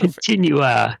 right? I mean,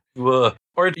 Continua.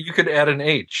 Or you could add an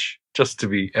H. just to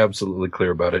be absolutely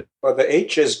clear about it. Well, the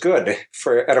H is good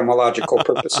for etymological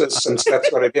purposes, since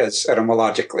that's what it is,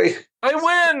 etymologically. I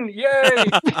win! Yay!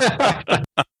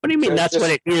 What do you mean that's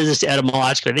what it is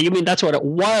etymologically? You mean that's what it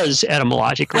was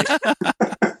etymologically?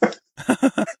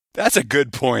 That's a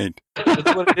good point.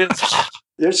 That's what it is.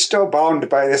 You're still bound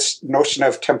by this notion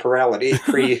of temporality,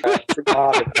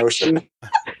 pre-modern notion.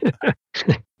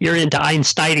 You're into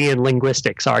Einsteinian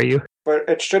linguistics, are you? But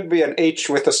it should be an H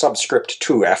with a subscript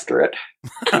 2 after it.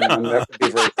 And that would be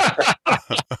very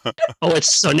fair. Oh,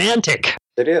 it's sonantic.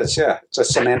 It is, yeah. It's a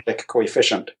semantic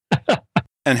coefficient.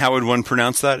 And how would one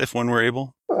pronounce that if one were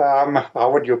able?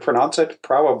 How would you pronounce it?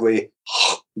 Probably,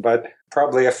 but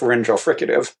probably a pharyngeal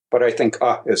fricative. But I think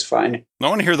is fine. I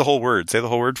want to hear the whole word. Say the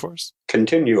whole word for us.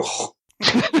 Continue.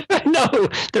 No,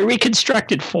 the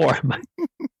reconstructed form.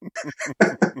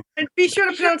 And be sure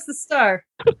to pronounce the star.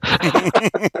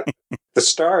 The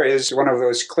star is one of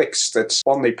those clicks that's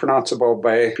only pronounceable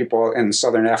by people in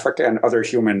southern Africa, and other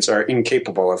humans are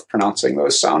incapable of pronouncing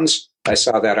those sounds. I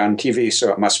saw that on TV,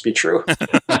 so it must be true.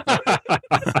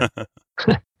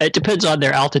 It depends on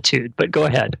their altitude, but go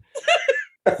ahead.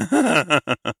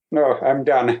 No, I'm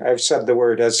done. I've said the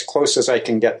word as close as I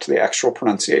can get to the actual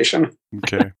pronunciation.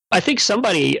 Okay. I think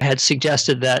somebody had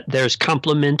suggested that there's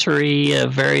complementary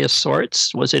of various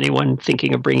sorts. Was anyone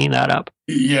thinking of bringing that up?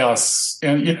 Yes.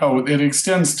 And, it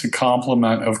extends to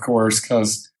complement, of course,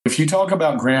 because if you talk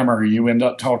about grammar, you end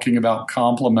up talking about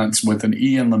complements with an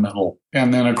E in the middle.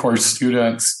 And then, of course,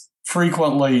 students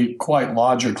frequently, quite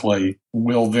logically,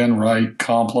 will then write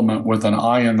complement with an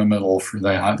I in the middle for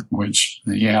that, which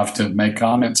you have to make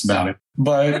comments about it.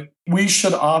 But we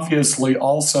should obviously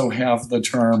also have the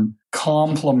term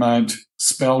complement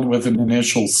spelled with an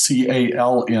initial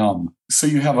CALM. So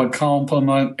you have a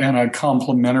compliment and a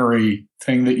complimentary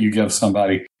thing that you give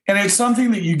somebody. And it's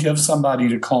something that you give somebody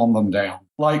to calm them down.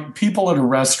 Like people at a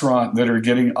restaurant that are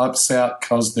getting upset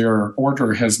because their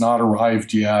order has not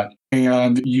arrived yet,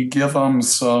 and you give them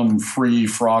some free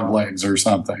frog legs or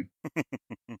something.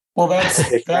 Well,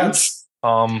 that's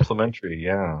complimentary,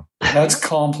 yeah. That's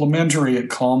complimentary. It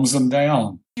calms them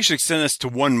down. You should extend this to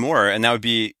one more, and that would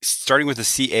be starting with the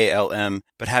CALM,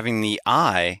 but having the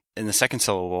I in the second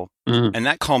syllable. Mm. And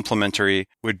that complimentary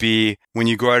would be when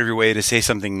you go out of your way to say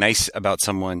something nice about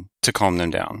someone to calm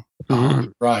them down.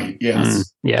 Mm. Right,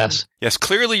 yes. Yes. Yes,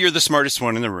 clearly you're the smartest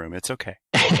one in the room. It's okay.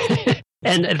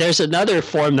 And there's another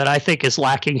form that I think is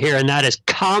lacking here, and that is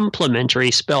complementary,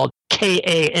 spelled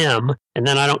KAM, and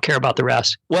then I don't care about the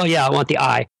rest. Well, yeah, I want the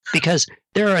I, because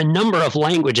there are a number of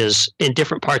languages in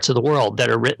different parts of the world that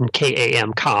are written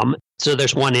KAM, com. So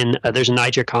there's one there's a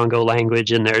Niger-Congo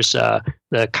language, and there's the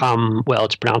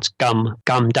it's pronounced Gum.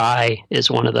 Gum Dai is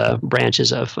one of the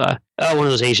branches of one of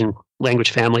those Asian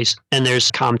language families. And there's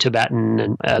Com Tibetan,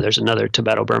 and there's another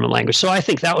Tibeto-Burman language. So I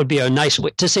think that would be a nice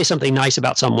way to say something nice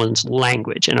about someone's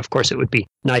language. And of course, it would be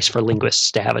nice for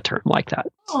linguists to have a term like that.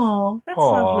 Oh, that's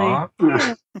lovely.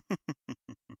 Yeah.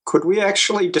 Could we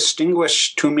actually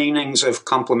distinguish two meanings of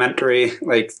complimentary,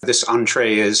 like this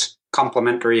entree is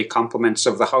complimentary compliments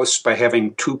of the house, by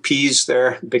having two P's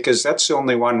there? Because that's the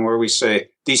only one where we say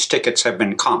these tickets have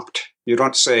been comped. You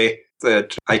don't say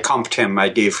that I comped him, I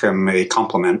gave him a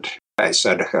compliment. I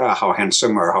said how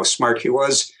handsome or how smart he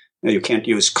was. Now, you can't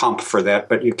use comp for that,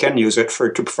 but you can use it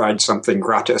to provide something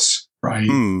gratis. Right.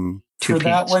 For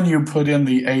that one, you put in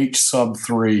the H sub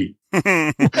 3.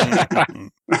 That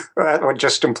would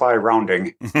just imply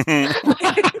rounding.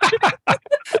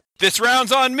 This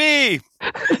round's on me!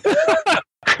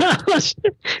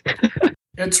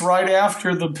 It's right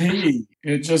after the P.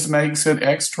 It just makes it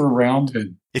extra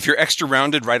rounded. If you're extra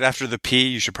rounded right after the P,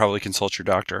 you should probably consult your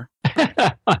doctor.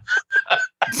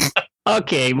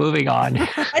 Okay, moving on.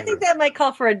 I think that might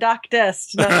call for a doc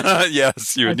test.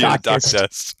 Yes, you would need a doc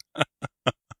test.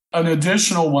 An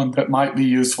additional one that might be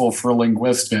useful for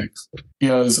linguistics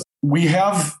is we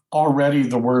have already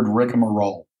the word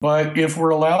rigmarole, but if we're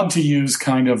allowed to use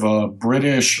kind of a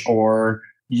British or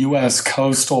U.S.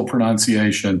 coastal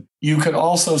pronunciation, you could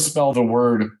also spell the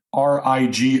word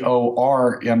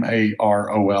RIGORMAROLE.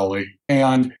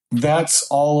 And that's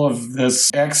all of this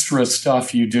extra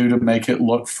stuff you do to make it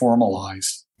look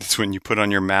formalized. That's when you put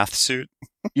on your math suit?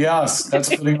 Yes, that's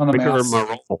putting on the math suit.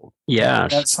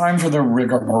 Yes. That's time for the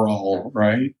rigmarole,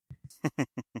 right?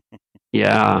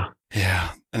 Yeah. Yeah.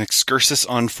 An excursus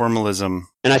on formalism.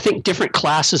 And I think different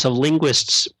classes of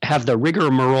linguists have the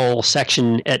rigmarole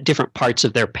section at different parts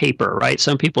of their paper, right?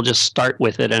 Some people just start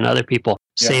with it and other people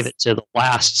save it to the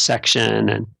last section.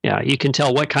 And yeah, you can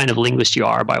tell what kind of linguist you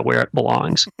are by where it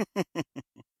belongs.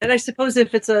 And I suppose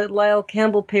if it's a Lyle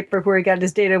Campbell paper where he got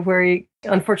his data, where he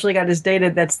unfortunately got his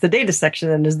data, that's the data section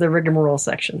and is the rigmarole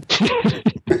section.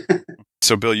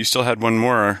 So, Bill, you still had one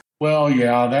more. Well,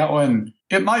 yeah, that one,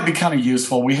 it might be kind of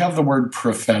useful. We have the word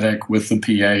prophetic with the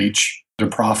PH to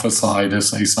prophesy, to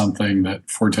say something that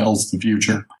foretells the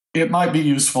future. It might be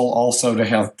useful also to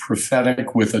have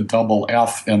prophetic with a double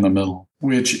F in the middle,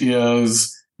 which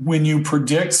is when you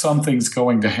predict something's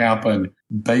going to happen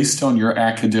based on your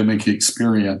academic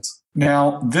experience.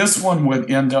 Now, this one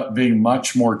would end up being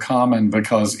much more common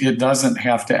because it doesn't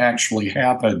have to actually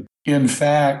happen. In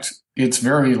fact, it's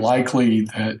very likely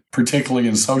that, particularly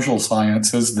in social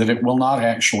sciences, that it will not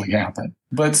actually happen.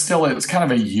 But still, it's kind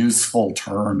of a useful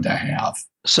term to have.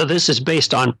 So this is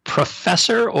based on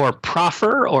professor or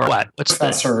proffer or what? What's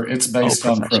professor. It's based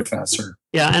on professor.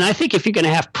 Yeah, and I think if you're going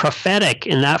to have prophetic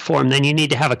in that form, then you need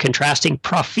to have a contrasting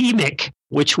prophemic,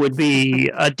 which would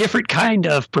be a different kind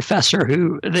of professor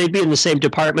who they'd be in the same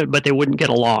department, but they wouldn't get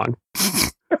along.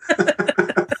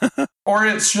 Or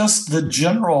it's just the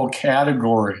general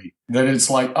category that it's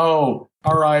like, oh,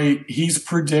 all right, he's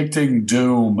predicting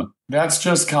doom. That's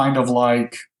just kind of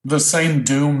like the same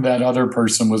doom that other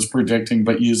person was predicting,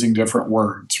 but using different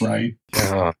words, right?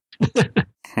 Yeah.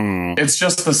 It's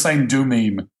just the same doom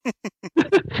meme.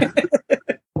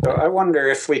 So I wonder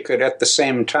if we could, at the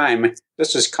same time,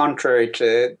 this is contrary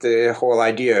to the whole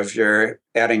idea of your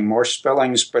adding more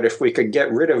spellings, but if we could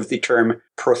get rid of the term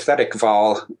prophetic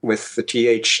vowel with the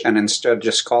TH and instead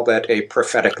just call that a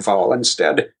prophetic vowel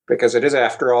instead, because it is,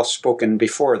 after all, spoken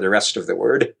before the rest of the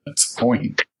word. That's the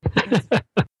point.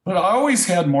 But I always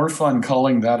had more fun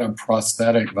calling that a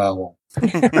prosthetic vowel.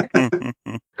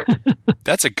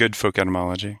 That's a good folk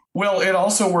etymology. Well, it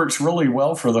also works really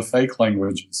well for the fake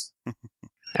languages.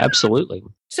 Absolutely.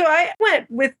 So I went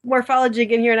with morphology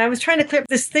again here, and I was trying to clear up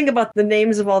this thing about the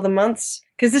names of all the months,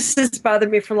 because this has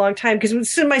bothered me for a long time. Because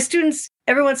so my students,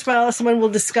 every once in a while, someone will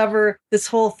discover this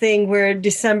whole thing where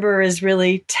December is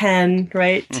really 10,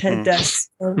 right? 10 deaths.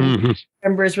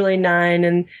 November is really 9,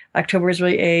 and October is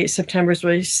really 8, September is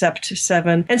really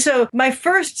 7. And so my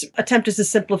first attempt is a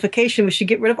simplification. We should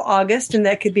get rid of August, and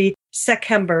that could be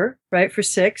September, right, for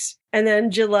 6. And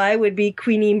then July would be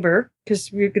Queenimber,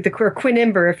 because we get the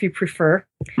Quinimber if you prefer.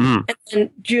 And then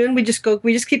June, we just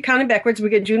keep counting backwards. We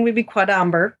get June would be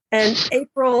Quadamber, and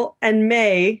April and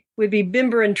May would be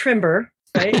Bimber and Trimber,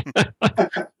 right?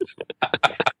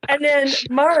 And then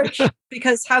March,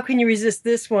 because how can you resist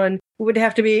this one, would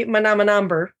have to be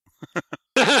Manamanamber.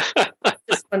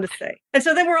 Just fun to say. And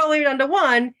so then we're all leaving down to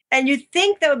 1, and you'd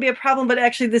think that would be a problem, but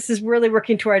actually this is really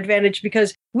working to our advantage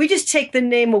because we just take the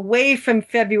name away from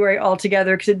February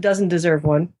altogether because it doesn't deserve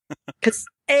one. Because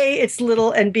A, it's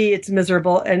little, and B, it's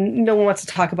miserable, and no one wants to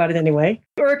talk about it anyway.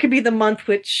 Or it could be the month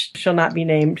which shall not be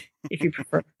named, if you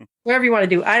prefer. Whatever you want to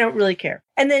do. I don't really care.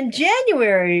 And then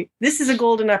January, this is a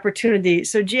golden opportunity.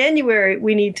 So January,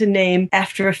 we need to name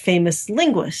after a famous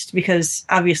linguist, because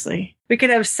obviously we could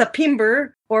have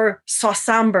Sapimber or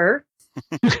Sausamber.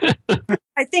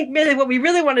 I think really what we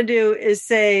really want to do is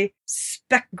say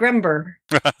Speckgrember.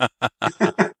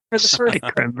 For the first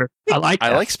I like that.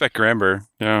 I like Speckgrember.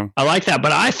 Yeah. I like that.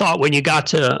 But I thought when you got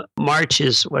to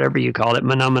March's, whatever you called it,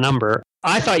 Manamanumber,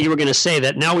 I thought you were going to say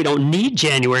that now we don't need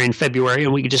January and February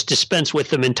and we could just dispense with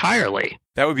them entirely.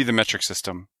 That would be the metric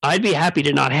system. I'd be happy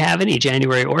to not have any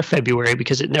January or February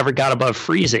because it never got above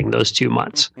freezing those 2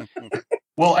 months.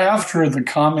 Well, after the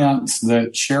comments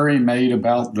that Sherry made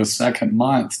about the second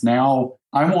month, now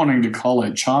I'm wanting to call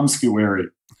it Chomskyary.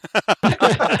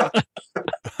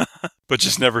 But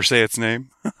just never say its name.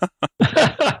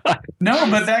 No,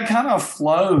 but that kind of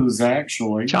flows,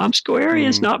 actually. Chomskyary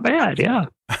is not bad, yeah.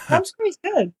 Chomsky's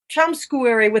good.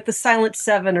 Chomskyary with the silent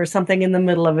 7 or something in the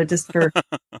middle of it, just for...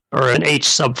 Or an H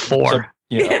sub 4.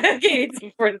 Yeah, H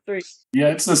sub 4 to 3. Yeah,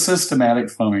 it's a systematic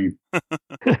phoneme.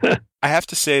 I have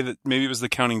to say that maybe it was the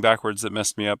counting backwards that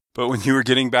messed me up. But when you were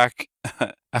getting back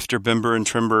after Bimber and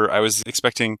Trimber, I was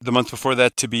expecting the month before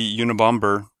that to be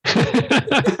Unabomber.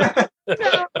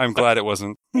 No. I'm glad it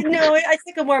wasn't. No, I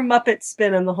think a more Muppet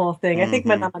spin on the whole thing. I think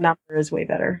my number is way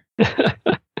better.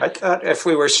 I thought if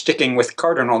we were sticking with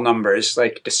cardinal numbers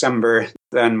like December,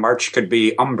 then March could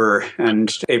be umber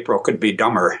and April could be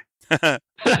dumber.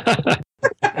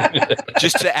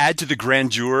 Just to add to the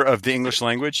grandeur of the English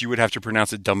language, you would have to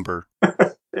pronounce it Dumber.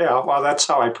 Yeah, well, that's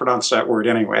how I pronounce that word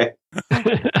anyway.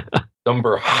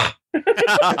 Dumber.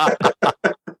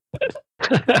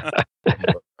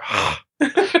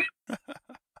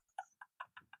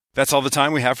 That's all the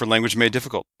time we have for Language Made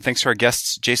Difficult. Thanks to our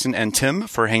guests, Jason and Tim,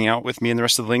 for hanging out with me and the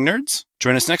rest of the Ling Nerds.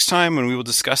 Join us next time when we will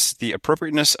discuss the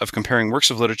appropriateness of comparing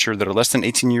works of literature that are less than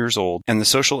 18 years old and the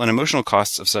social and emotional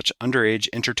costs of such underage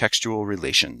intertextual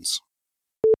relations.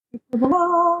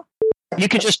 You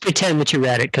could just pretend that you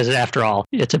read it, because after all,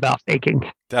 it's about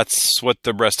faking. That's what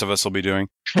the rest of us will be doing.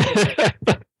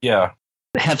 Yeah.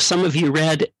 Have some of you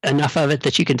read enough of it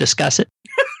that you can discuss it?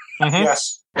 Mhm.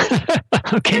 Yes.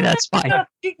 Okay, that's fine.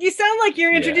 You sound like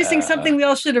you're introducing Yeah. something we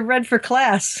all should have read for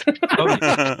class.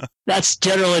 That's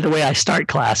generally the way I start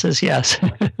classes, yes.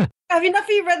 Have enough of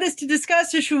you read this to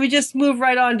discuss, or should we just move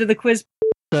right on to the quiz?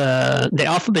 The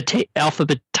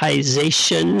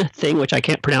alphabetization thing, which I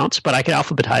can't pronounce, but I can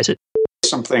alphabetize it.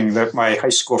 Something that my high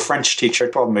school French teacher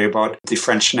told me about the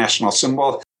French national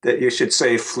symbol, that you should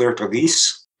say fleur de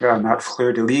lis, not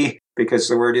fleur de lis, because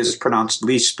the word is pronounced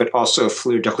lis, but also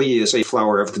fleur de lis is a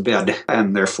flower of the bed,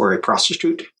 and therefore a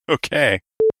prostitute. Okay.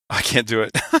 I can't do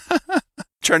it.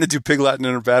 Trying to do Pig Latin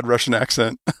in a bad Russian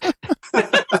accent.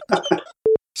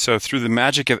 So through the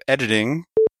magic of editing...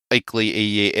 All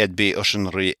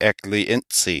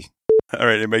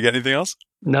right, anybody got anything else?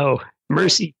 No.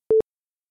 Mercy.